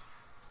you.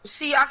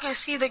 See, I can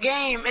see the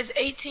game. It's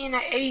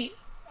 18-8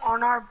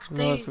 on our thing.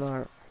 No, it's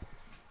not.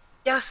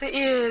 Yes, it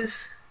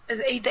is.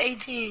 It's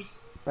 8-18.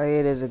 Oh, yeah,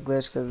 it is a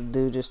glitch because the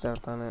dude just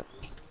stepped on it.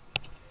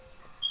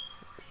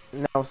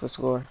 Now what's the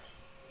score?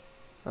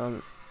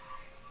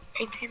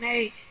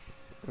 18-8.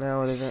 Now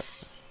what is it?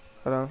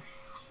 Hold on.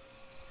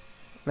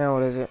 Now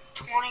what is it?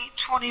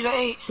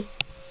 20-8.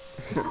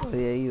 Oh,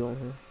 yeah, you on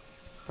here.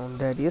 On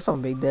Daddy. It's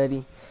on Big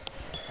Daddy.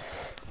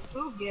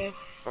 Ooh, yeah.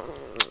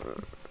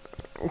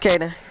 Okay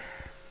then.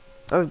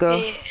 Let's go.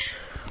 Yeah.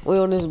 We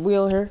on here. We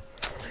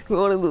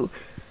on it.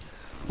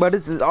 But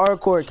this is our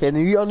court, kid.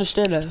 You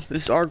understand that?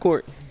 This is our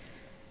court.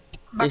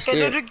 Back at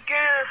it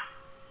again.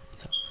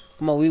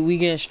 Come on, we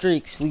getting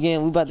streaks. We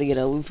about to get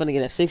we finna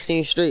get a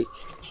 16 straight.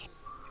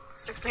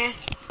 16?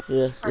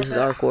 Yes, Right this is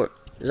there. our court.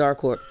 This is our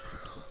court.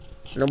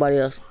 Nobody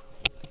else.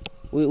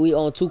 We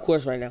own 2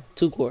 courts right now.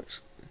 2 courts.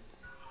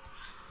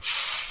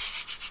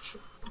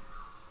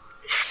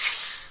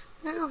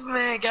 This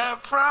man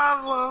got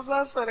problems.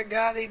 I swear to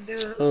God he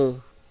do.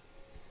 Oh,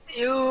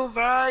 You,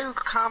 bro, you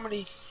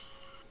comedy.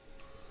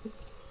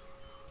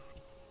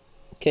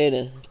 okay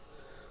then.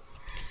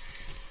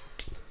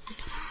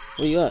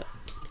 Where you at?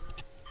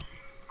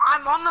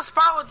 I'm on the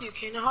spot with you,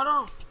 Kenan. Hold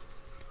on.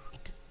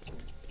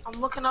 I'm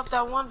looking up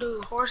that one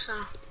dude, horsing.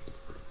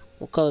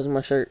 What color is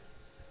my shirt?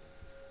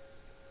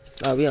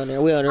 Oh, we on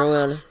there. We on there. We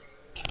on there.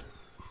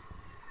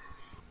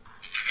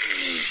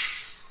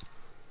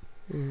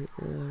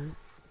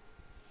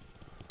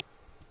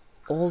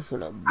 Oh, for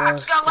the I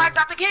just bus. got lagged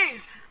out the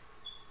game.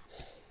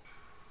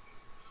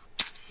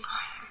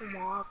 Oh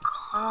my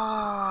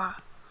God.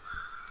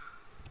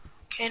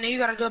 Kenan, you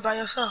gotta do it by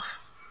yourself.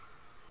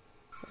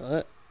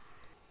 What?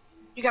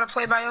 You gotta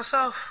play by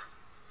yourself.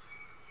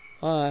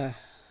 Why?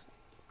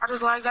 I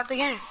just lagged out the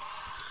game.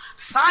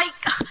 Psych!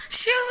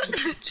 Shoot!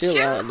 Chill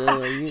Shoot! out,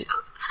 dude. You...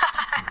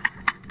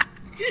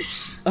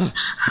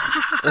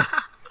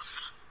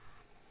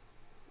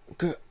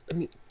 Girl, let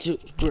me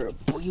shoot, bro.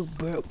 Boy, you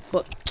bro.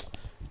 Fuck.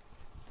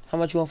 How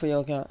much you want for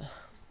your account?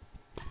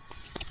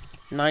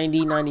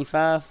 90,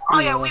 95? Oh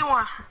yeah, we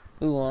won.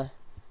 We won.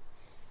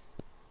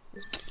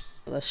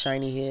 That's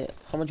shiny hit.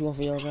 How much you want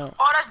for your account?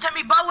 Oh, that's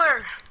Jimmy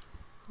Butler.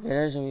 Yeah,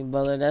 there's Jimmy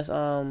Butler. That's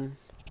the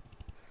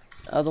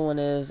other one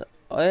is.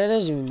 Oh yeah,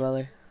 there's Jimmy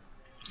Butler.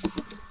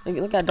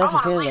 Look at I Duncan want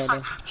at fans least out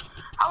like there.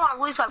 I want at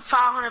least like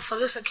 500 for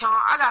this account.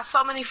 I got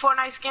so many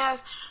Fortnite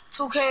skins,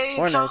 2K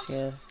Fortnite accounts.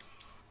 skins.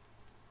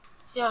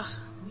 Yes,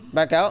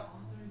 Back out.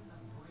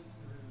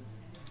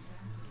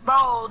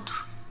 bro.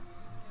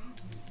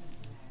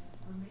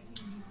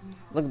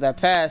 Look at that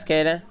pass,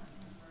 Kaden.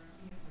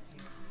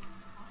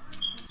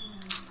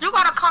 You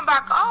gotta come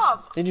back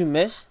up. Did you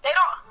miss? They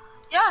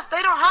don't. Yes,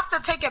 they don't have to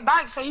take it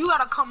back, so you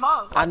gotta come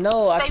up. I know.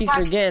 I Stay keep back.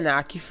 forgetting that.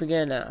 I keep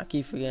forgetting that.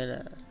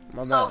 My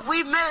So bad. if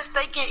we miss,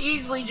 they can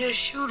easily just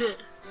shoot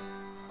it.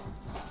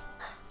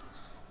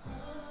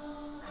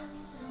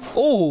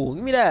 Oh,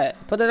 give me that.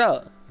 Put it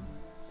up.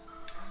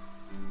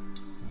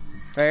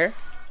 Fair.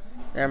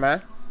 Never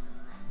mind.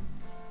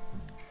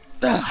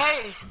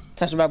 Hey,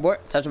 Touch the backboard.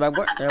 Touch the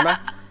backboard. Never mind.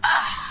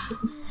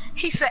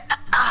 he said,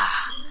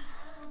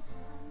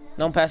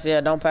 Don't pass it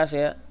yet. Don't pass it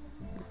yet.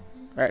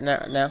 Right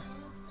now. Now.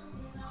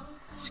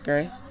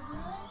 Screen.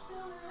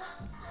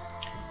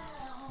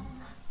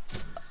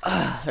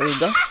 There we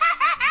go.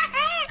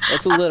 They're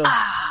too little.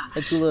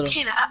 They're too little.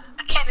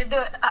 I can't do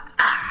it.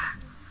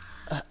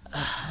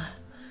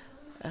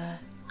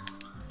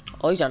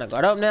 Oh, he's trying to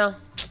guard up now?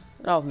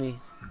 Get off me.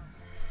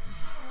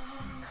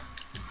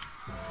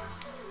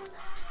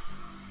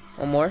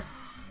 One more.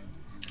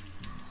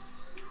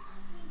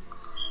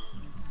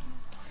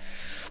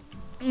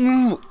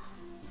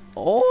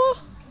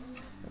 Oh!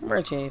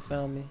 Merchant ain't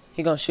found me.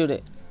 He gonna shoot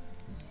it.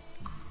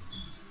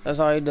 That's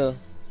all he do.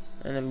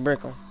 And then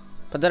brick him.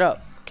 Put that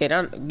up. Okay,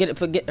 down. Get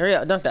it. Hurry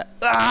up. Dunk that.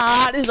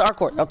 Ah! This is our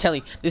court. I'm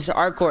telling you. This is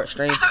our court,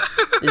 stream.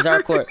 This is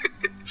our court.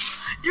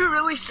 You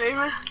really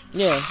streaming?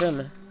 Yeah, I'm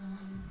filming.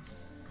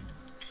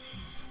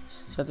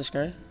 Set the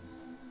screen.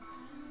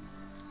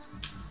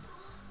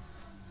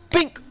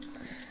 Pink!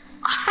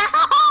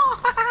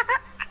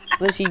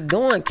 What's he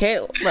doing,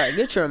 Kate? Right,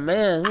 get your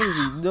man. What is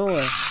he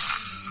doing?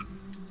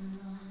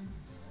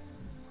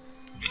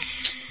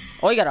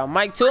 Oh, you got a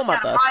mic too? I'm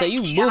about to say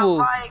you boo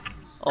boo.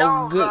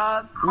 Oh, good.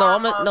 No,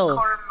 I'm a, no.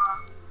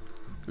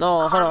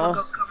 No, hold on.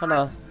 Hold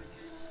on.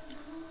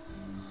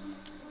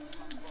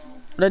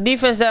 The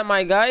defense that,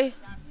 my guy.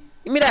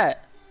 Give me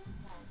that.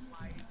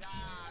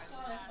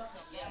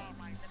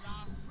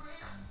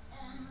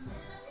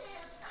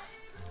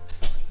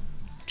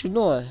 What you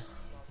doing?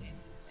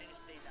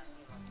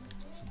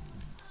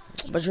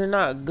 But you're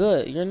not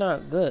good. You're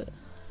not good.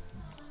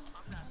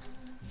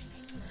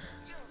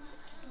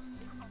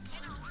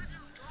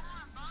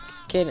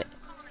 Kidding.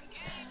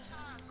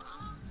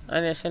 I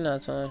didn't say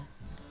nothing to him.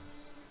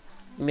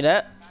 Give me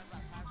that.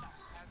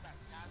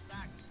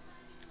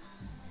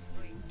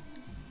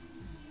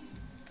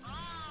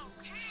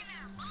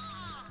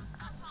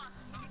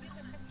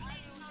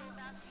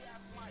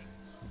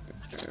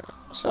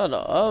 Shut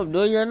up,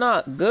 dude. You're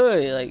not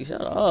good. Like,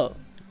 shut up.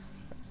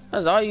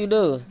 That's all you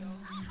do.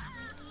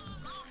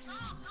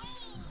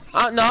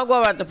 No, I'll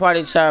go back to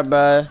party chat,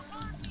 bro.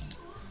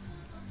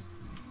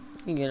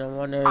 You get him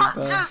on there, I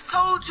bro. just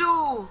told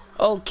you.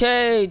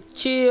 Okay,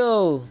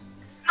 chill.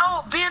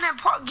 No, being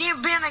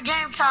in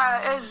game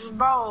chat is,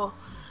 bro.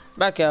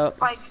 Back out.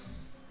 Like,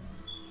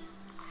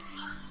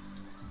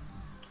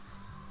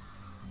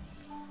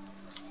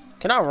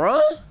 Can I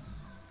run?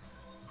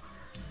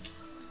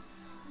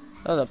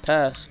 That was a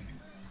pass.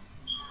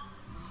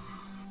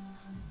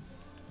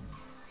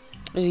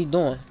 What is he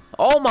doing?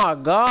 Oh my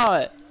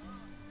god.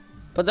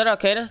 Put that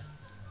up, Kaden.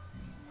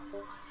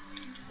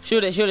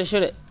 Shoot it, shoot it,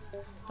 shoot it.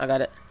 I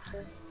got it.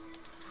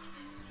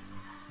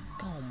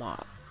 Oh my.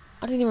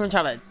 I didn't even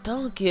try to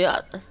dunk it.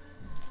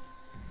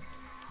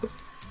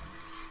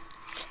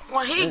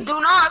 When he do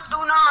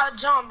not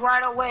jump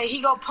right away.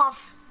 He go pump,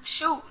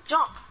 shoot,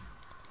 jump.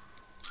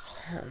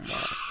 Oh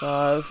my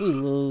god, if we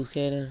lose,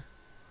 Kaden.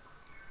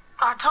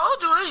 I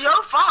told you it's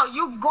your fault.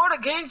 You go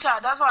to game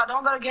chat. That's why I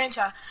don't go to game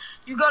chat.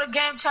 You go to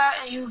game chat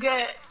and you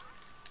get.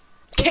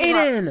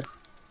 Kaden!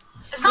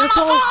 It's not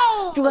my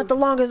fault. You got the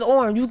longest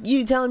arm.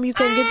 You telling me you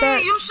couldn't get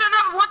that? You should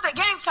never went to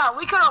game chat.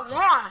 We could have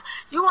won.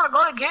 You want to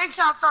go to game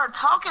chat and start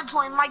talking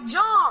to him like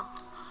jump.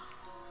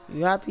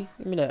 You happy?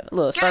 Give me that.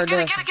 Look, Get it, start get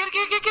it, dancing. get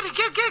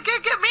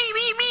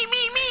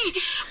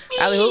me.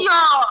 Alley-oop.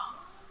 Y'all.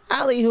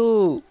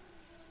 Alley-hoop.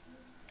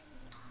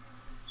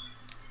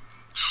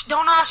 Do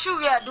not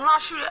shoot yet. Do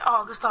not shoot yet.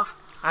 Oh, good stuff.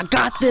 I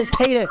got this,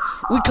 Kaden.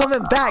 We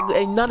coming back.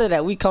 Ain't none of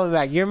that. We coming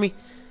back. You hear me?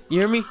 You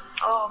hear me?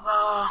 Oh,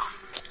 God.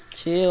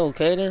 Chill,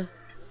 Kaden.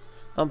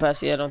 Don't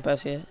pass it yet. Don't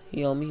pass it yet.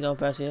 He on me. Don't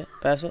pass it yet.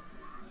 Pass it.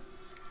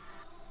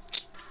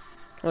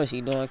 What is he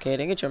doing,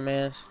 Kaden? Get your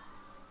mans.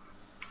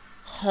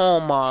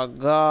 Oh my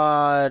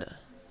god.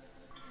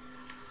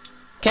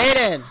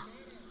 Kaden!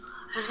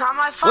 It's not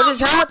my fault. What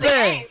just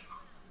happened?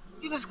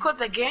 You just quit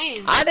the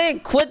game. I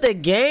didn't quit the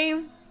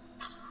game.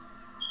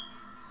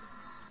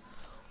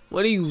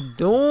 What are you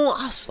doing?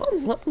 I'm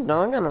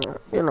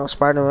gonna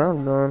Spider-Man.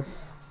 I'm done.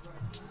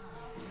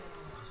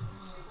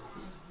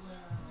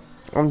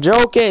 I'm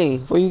joking.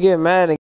 Before you get mad.